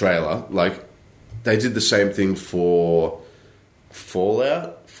 this trailer, like, they did the same thing for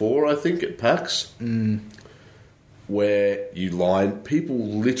Fallout 4, I think, at PAX. Where people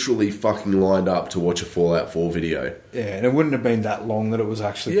literally fucking lined up to watch a Fallout 4 video. Yeah, and it wouldn't have been that long that it was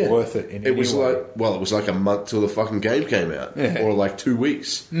actually worth it. It was like a month till the fucking game came out, or like 2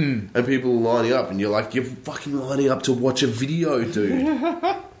 weeks, and people were lining up, and you're like, you're fucking lining up to watch a video, dude.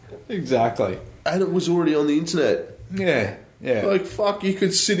 Exactly, and it was already on the internet. Yeah. Like, fuck, you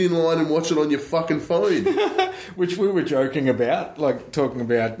could sit in line and watch it on your fucking phone. Which we were joking about, like talking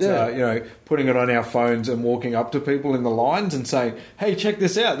about, putting it on our phones and walking up to people in the lines and saying, hey, check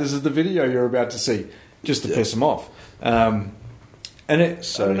this out, this is the video you're about to see, just to piss them off. And I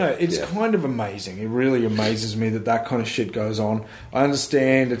don't know, it's kind of amazing. It really amazes me that kind of shit goes on. I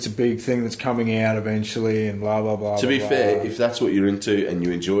understand it's a big thing that's coming out eventually and blah, blah, blah. To be fair, if that's what you're into and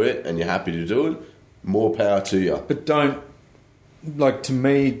you enjoy it and you're happy to do it, more power to you. But don't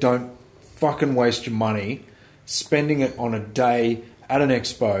fucking waste your money spending it on a day at an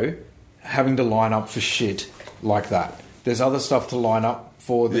expo, having to line up for shit like that. There's other stuff to line up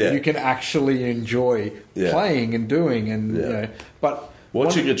for that you can actually enjoy playing and doing, and you know. But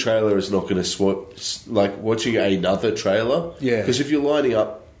watching a trailer is not going to swap. Like watching another trailer, Because if you're lining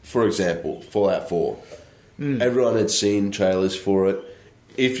up, for example, Fallout 4, everyone had seen trailers for it.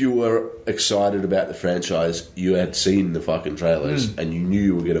 If you were excited about the franchise, you had seen the fucking trailers and you knew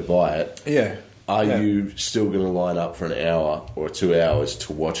you were going to buy it. Yeah. Are you still going to line up for an hour or 2 hours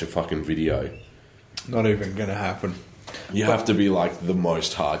to watch a fucking video? Not even going to happen. You have to be like the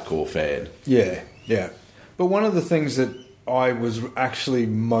most hardcore fan. Yeah. But one of the things that I was actually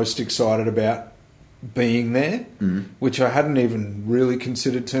most excited about being there, which I hadn't even really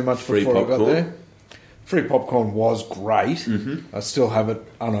considered too much before I got there. Free popcorn was great. I still have it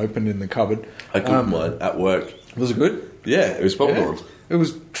unopened in the cupboard. I cooked mine at work. Was it good? Yeah, it was popcorn. Yeah. It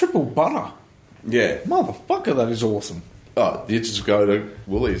was triple butter. Yeah. Motherfucker, that is awesome. Oh, you just go to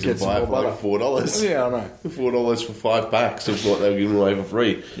Woolies and buy it for like $4. Yeah, I know. $4 for 5 packs of what they were giving away for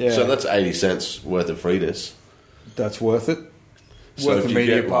free. Yeah. So that's 80 cents worth of freeness. That's worth it. So worth the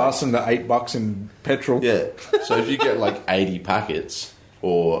media pass and the $8 in petrol. Yeah. So if you get like 80 packets...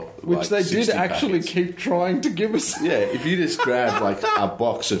 or which like they did actually packets. Keep trying to give us. Yeah, if you just grab like a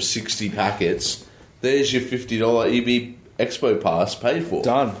box of 60 packets, there's your $50 EB Expo pass paid for.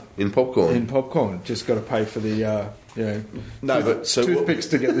 Done. In popcorn. Just got to pay for the so toothpicks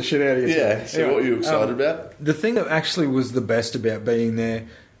to get the shit out of you. Yeah, so anyway, what are you excited about? The thing that actually was the best about being there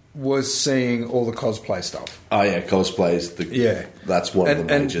was seeing all the cosplay stuff. Oh yeah, cosplays. That's one of the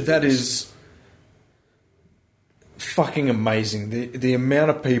major and that things. Is fucking amazing. The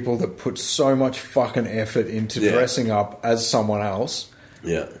amount of people that put so much fucking effort into dressing up as someone else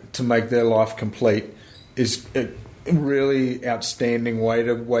to make their life complete is a really outstanding way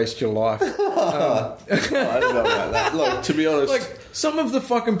to waste your life. I don't know about that. Look, to be honest... Like, some of the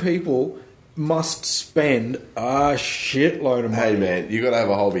fucking people must spend a shitload of money. Hey, man, you got to have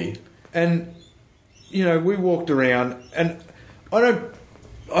a hobby. And, you know, we walked around, and I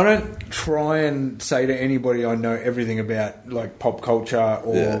don't try and say to anybody I know everything about, like, pop culture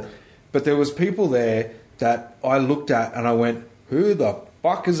but there was people there that I looked at and I went, who the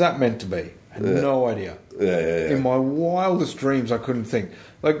fuck is that meant to be? I had no idea. In my wildest dreams, I couldn't think.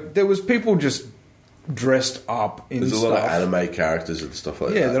 Like, there was people just dressed up in There's a lot of anime characters and stuff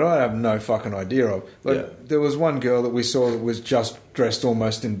like that. Yeah, that I have no fucking idea of. Like, there was one girl that we saw that was just dressed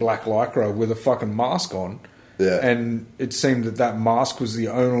almost in black lycra with a fucking mask on. Yeah. And it seemed that mask was the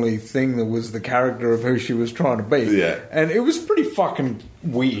only thing that was the character of who she was trying to be. Yeah. And it was pretty fucking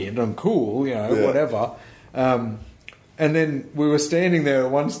weird and cool, you know, whatever. And then we were standing there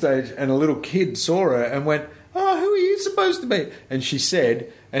at one stage and a little kid saw her and went, oh, who are you supposed to be? And she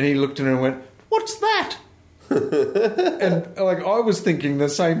said, and he looked at her and went, what's that? And like I was thinking the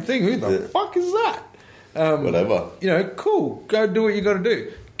same thing. Who the fuck is that? Whatever. You know, cool. Go do what you got to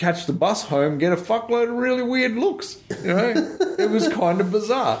do. Catch the bus home, get a fuckload of really weird looks. You know, it was kind of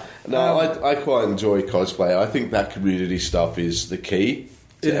bizarre. No, I quite enjoy cosplay. I think that community stuff is the key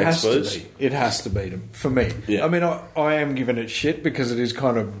to expos. It has to be for me. Yeah. I mean, I am giving it shit because it is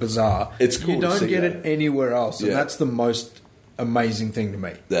kind of bizarre. It's cool. You don't get it anywhere else, and that's the most amazing thing to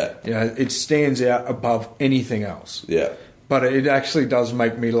me. Yeah. You know, it stands out above anything else. Yeah. But it actually does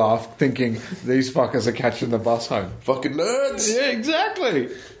make me laugh thinking these fuckers are catching the bus home. Fucking nerds! Yeah, exactly.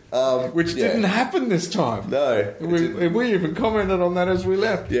 Which didn't happen this time. No. We even commented on that as we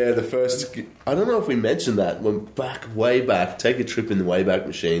left. Yeah, the first... I don't know if we mentioned that. Way back, take a trip in the Wayback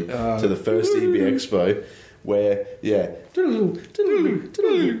Machine to the first EB Expo where,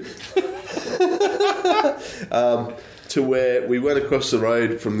 to where we went across the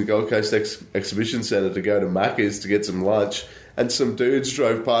road from the Gold Coast Exhibition Centre to go to Macca's to get some lunch, and some dudes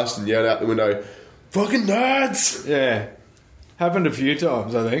drove past and yelled out the window, "Fucking nerds!" Yeah. Happened a few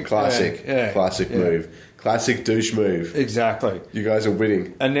times, I think. Classic. Yeah. Classic move. Classic douche move. Exactly. You guys are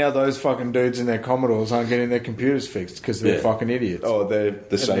winning. And now those fucking dudes in their Commodores aren't getting their computers fixed because they're fucking idiots. Oh, they're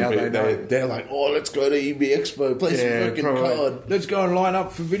the same people. They're like, oh, let's go to EB Expo, play some fucking card. Let's go and line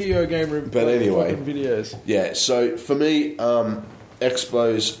up for video game reviews. But anyway. Videos. Yeah, so for me,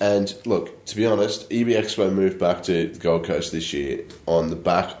 Expos, and look, to be honest, EB Expo moved back to the Gold Coast this year on the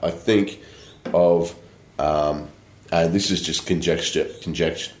back, I think, of... and this is just conjecture.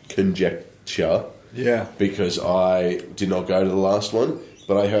 Yeah. Because I did not go to the last one,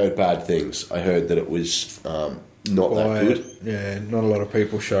 but I heard bad things. I heard that it was not that good. Yeah, not a lot of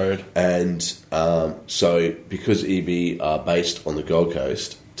people showed. And so, because EB are based on the Gold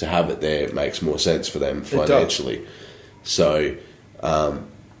Coast, to have it there makes more sense for them financially. So...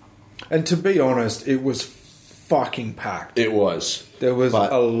 and to be honest, it was fucking packed. It was. There was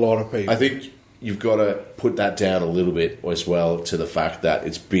a lot of people. I think... You've got to put that down a little bit as well to the fact that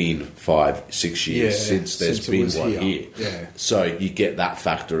it's been 5-6 years since there's been one here. Yeah. So you get that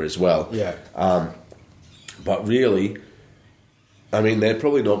factor as well. Yeah. But really, I mean, they're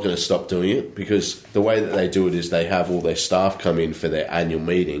probably not going to stop doing it because the way that they do it is they have all their staff come in for their annual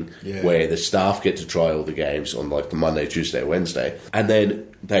meeting where the staff get to try all the games on like the Monday, Tuesday, Wednesday. And then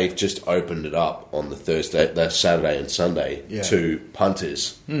they've just opened it up on the Saturday and Sunday to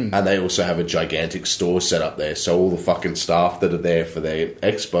punters. And they also have a gigantic store set up there. So all the fucking staff that are there for their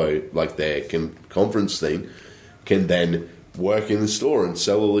expo, like their conference thing, can then work in the store and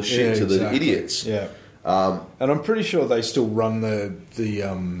sell all the shit to the idiots. Yeah. And I'm pretty sure they still run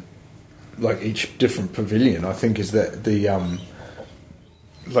the like each different pavilion. I think is that the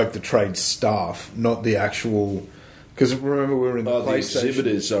like the trade staff, not the actual. Because remember we were in the PlayStation. The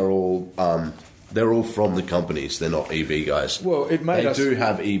exhibitors are all they're all from the companies. They're not EB guys. Well, they do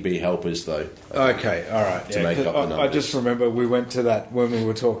have EB helpers though. Okay, all right. To make up the numbers. I just remember we went to that when we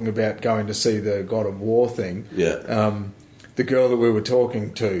were talking about going to see the God of War thing. Yeah. The girl that we were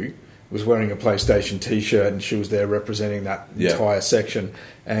talking to was wearing a PlayStation T-shirt, and she was there representing that entire section.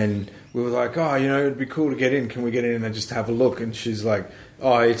 And we were like, "Oh, you know, it'd be cool to get in. Can we get in and just have a look?" And she's like,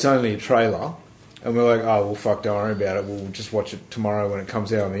 "Oh, it's only a trailer." And we're like, "Oh, well, fuck, don't worry about it. We'll just watch it tomorrow when it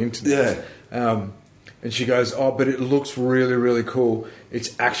comes out on the internet." Yeah. And she goes, "Oh, but it looks really, really cool.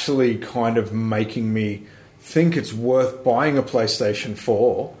 It's actually kind of making me think it's worth buying a PlayStation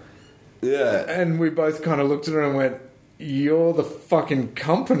 4." Yeah. And we both kind of looked at her and went, "You're the fucking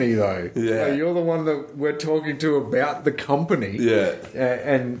company, though. Yeah. You're the one that we're talking to about the company." Yeah.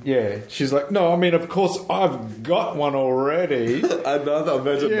 And she's like, "No, I mean, of course, I've got one already." Another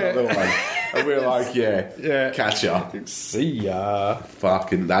one. And we're like, catch ya. See ya.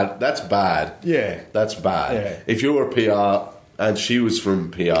 Fucking, that's bad. Yeah. That's bad. Yeah. If you're a PR, and she was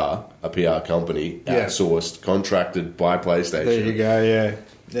from PR, a PR company, outsourced, contracted by PlayStation. There you go,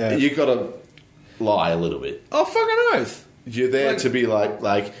 yeah. You gotta lie a little bit. Oh, fucking oath. You're there to be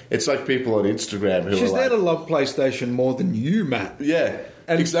like, it's like people on Instagram who she's are there like... to love PlayStation more than you, Matt. Yeah,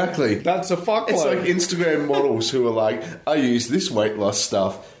 and exactly. That's a fuckload. It's like Instagram models who are like, I use this weight loss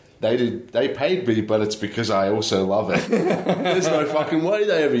stuff. They paid me, but it's because I also love it. There's no fucking way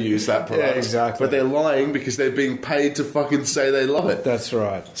they ever use that product. Yeah, exactly. But they're lying because they're being paid to fucking say they love it. That's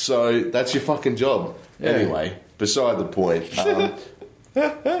right. So that's your fucking job. Yeah. Anyway, beside the point.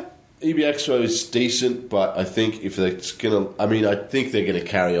 EB Expo is decent, but I think if it's gonna, I think they're gonna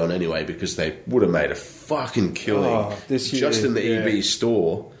carry on anyway because they would have made a fucking killing this year, just in the EB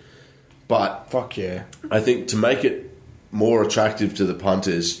store. But fuck yeah, I think to make it more attractive to the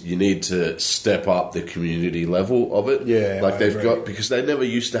punters, you need to step up the community level of it. Yeah, like they've got, because they never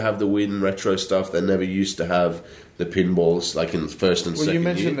used to have the Win retro stuff. They never used to have the pinballs like in the first and second. Well, you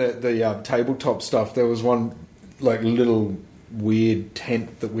mentioned the tabletop stuff. There was one like little weird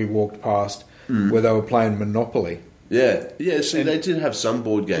tent that we walked past where they were playing Monopoly. Yeah. See, they did have some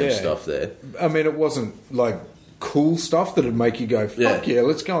board game stuff there. I mean, it wasn't like cool stuff that'd make you go, fuck yeah,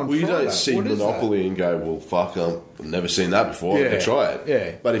 let's go and try that. Well, you don't see Monopoly and go, well, fuck, I've never seen that before, I'm going to try it.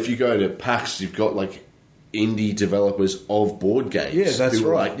 Yeah. But if you go to PAX, you've got, like, indie developers of board games. Yeah, that's who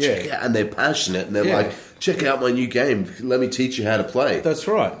are right, like, check out, and they're passionate, and they're like, check out my new game, let me teach you how to play. That's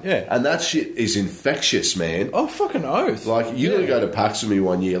right, yeah. And that shit is infectious, man. Oh, fucking oath. Like, you got to go to PAX with me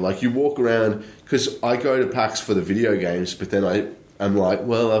one year. Like, you walk around, because I go to PAX for the video games, but then I'm like,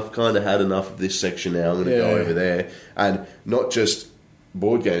 well, I've kind of had enough of this section now. I'm going to go over there. And not just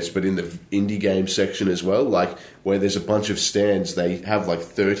board games, but in the indie game section as well. Like, where there's a bunch of stands, they have like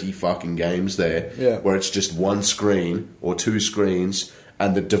 30 fucking games there. Yeah. Where it's just one screen or two screens,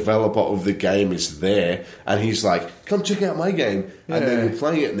 and the developer of the game is there. And he's like, come check out my game. And then you're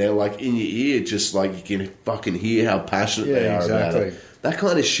playing it, and they're like in your ear, just like you can fucking hear how passionate they are about it. That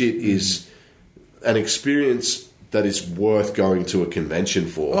kind of shit is an experience that is worth going to a convention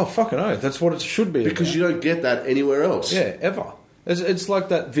for. Oh, fucking oath. That's what it should be. Because you don't get that anywhere else. Yeah, ever. It's like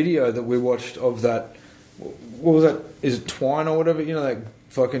that video that we watched of that... What was that? Is it Twine or whatever? You know, that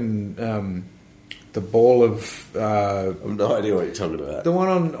fucking... the ball of... I have no idea what you're talking about. The one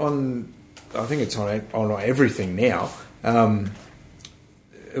on I think it's on everything now.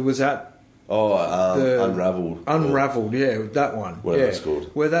 It was at... Unraveled. Unraveled, yeah, that one. Whatever it's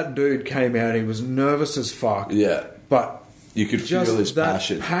called. Where that dude came out, he was nervous as fuck. Yeah. But you could feel his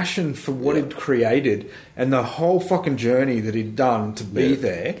passion for what he'd created and the whole fucking journey that he'd done to be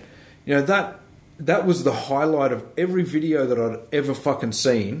there. You know, that was the highlight of every video that I'd ever fucking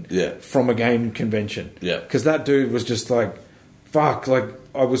seen from a game convention. Yeah. Because that dude was just like, fuck, like,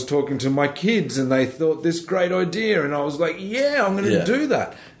 I was talking to my kids and they thought this great idea and I was like, yeah, I'm going to do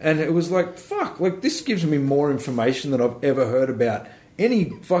that. And it was like, fuck, like this gives me more information than I've ever heard about any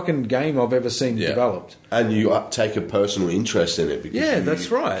fucking game I've ever seen developed. And you take a personal interest in it because that's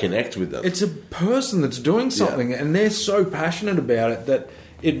right. Connect with them. It's a person that's doing something and they're so passionate about it that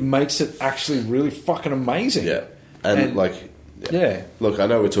it makes it actually really fucking amazing. Yeah. And look, I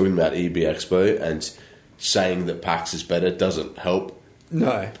know we're talking about EB Expo and saying that PAX is better doesn't help EB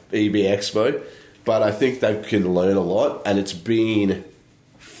Expo, but I think they can learn a lot, and it's been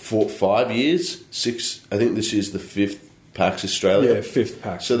 5 years, 6. I think this is the 5th PAX Australia. Yeah, 5th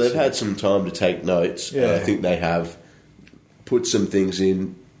PAX. So they've had some time to take notes. Yeah. And I think they have put some things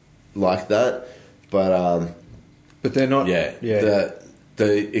in like that, but they're not.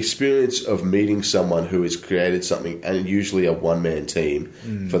 The experience of meeting someone who has created something, and usually a one-man team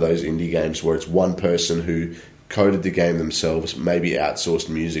for those indie games where it's one person who coded the game themselves, maybe outsourced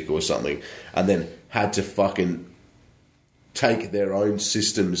music or something, and then had to fucking take their own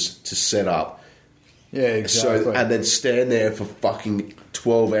systems to set up. Yeah, exactly. So, and then stand there for fucking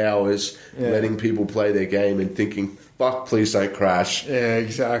 12 hours letting people play their game and thinking, fuck, please don't crash. Yeah,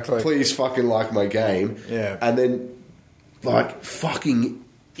 exactly. Please fucking like my game. Yeah. And then, like, fucking,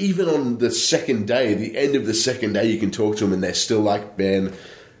 even on the second day, the end of the second day, you can talk to them and they're still like, man,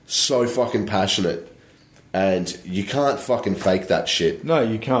 so fucking passionate. And you can't fucking fake that shit. No,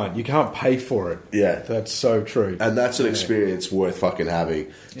 you can't. You can't pay for it. Yeah. That's so true. And that's an experience worth fucking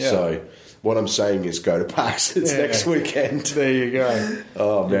having. Yeah. So what I'm saying is go to PAX. It's next weekend. There you go.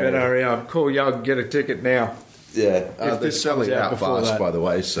 Oh, man. You better hurry up. Call Yug, get a ticket now. Yeah. They're selling out fast, by the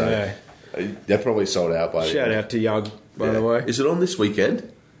way. So they're probably sold out by Shout out to Yug, by the way. Is it on this weekend?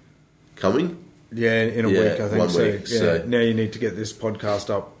 Coming? Yeah, in a week, I think. 1 week. So now you need to get this podcast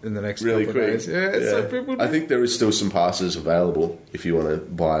up in the next couple of days. Yeah, so people I think there is still some passes available if you want to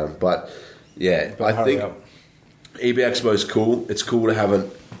buy them. But I think EB Expo is cool. It's cool to have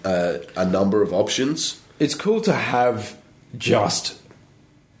a number of options. It's cool to have just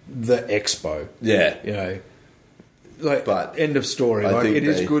the expo. Yeah. You know, but end of story. Like, it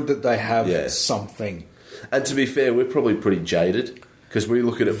is good that they have something. And to be fair, we're probably pretty jaded. Because we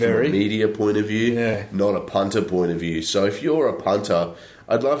look at it from a media point of view, not a punter point of view. So if you're a punter,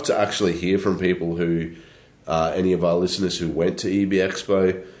 I'd love to actually hear from people who, any of our listeners who went to EB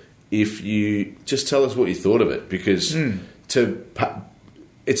Expo, if you just tell us what you thought of it. Because it's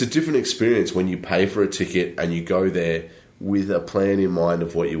a different experience when you pay for a ticket and you go there with a plan in mind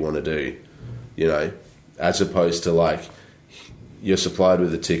of what you want to do, you know, as opposed to like you're supplied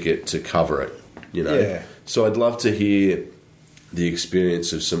with a ticket to cover it, you know. Yeah. So I'd love to hear the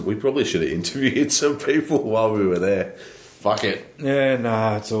experience of some... We probably should have interviewed some people while we were there. fuck it. Yeah,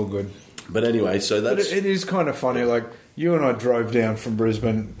 nah, it's all good. But anyway, so But that's... it is kind of funny. Like, you and I drove down from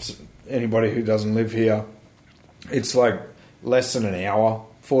Brisbane. Anybody who doesn't live here, it's like less than an hour,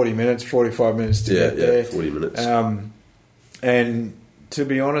 40 minutes, 45 minutes to get there. 40 minutes. And to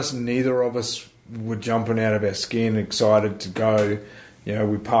be honest, neither of us were jumping out of our skin, excited to go. You know,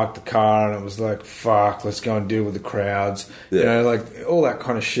 we parked the car and it was like, fuck, let's go and deal with the crowds. Yeah. You know, like all that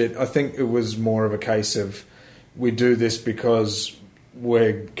kind of shit. I think it was more of a case of we do this because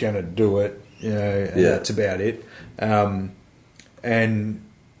we're going to do it, you know, and that's about it. And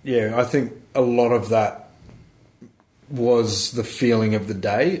yeah, I think a lot of that was the feeling of the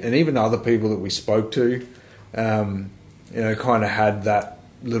day. And even other people that we spoke to, you know, kind of had that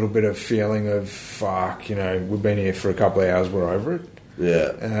little bit of feeling of, fuck, you know, we've been here for a couple of hours, we're over it.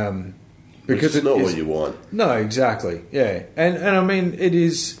 Yeah. Because it's not what you want. No, exactly. Yeah. And I mean, it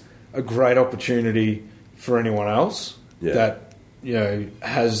is a great opportunity for anyone else that, you know,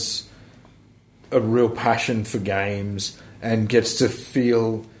 has a real passion for games and gets to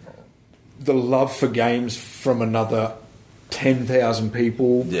feel the love for games from another 10,000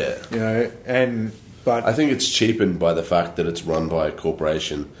 people. Yeah. You know, but I think it's cheapened by the fact that it's run by a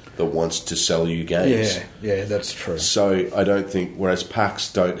corporation that wants to sell you games. Yeah, that's true. So I don't think, whereas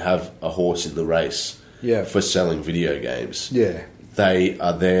PAX don't have a horse in the race for selling video games. Yeah. They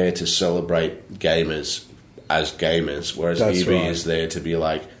are there to celebrate gamers as gamers, whereas That's EB is there to be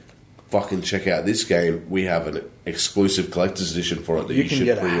like, fucking check out this game. We have an exclusive collector's edition for it that you should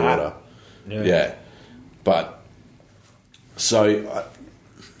get pre-order. Yeah. But, so...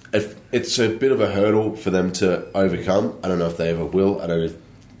 if it's a bit of a hurdle for them to overcome. I don't know if they ever will. I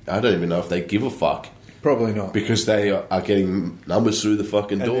don't even know if they give a fuck. Probably not. Because they are getting numbers through the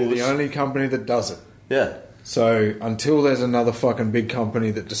fucking doors. And they're the only company that does it. Yeah. So until there's another fucking big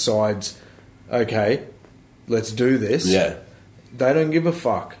company that decides, okay, let's do this. Yeah. They don't give a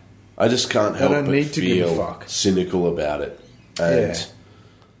fuck. I just can't help but feel cynical about it. And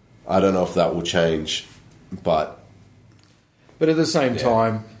I don't know if that will change, but at the same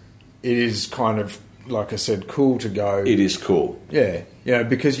time, it is kind of, like I said, cool to go. It is cool. Yeah. You know,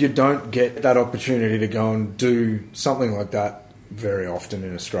 because you don't get that opportunity to go and do something like that very often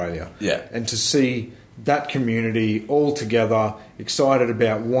in Australia. Yeah. And to see that community all together, excited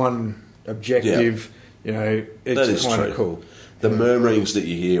about one objective, you know, it's kind of cool. The murmurings that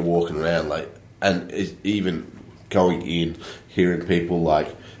you hear walking around, like, and even going in, hearing people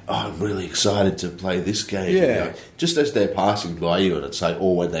like, oh, I'm really excited to play this game. Yeah. You know, just as they're passing by you, and it's like,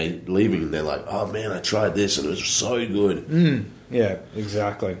 or when they're leaving, and they're like, oh man, I tried this and it was so good. Yeah,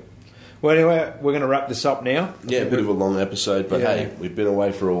 exactly. Well, anyway, we're going to wrap this up now. Yeah, a bit of a long episode, but hey, we've been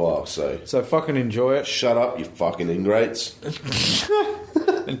away for a while, so fucking enjoy it. Shut up, you fucking ingrates.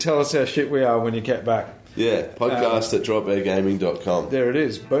 And tell us how shit we are when you get back. Yeah, podcast at dropairgaming.com. There it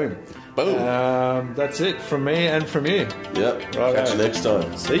is. Boom. Boom. That's it from me and from you. Yep. Catch you next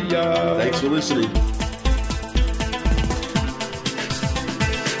time. See ya. Thanks for listening.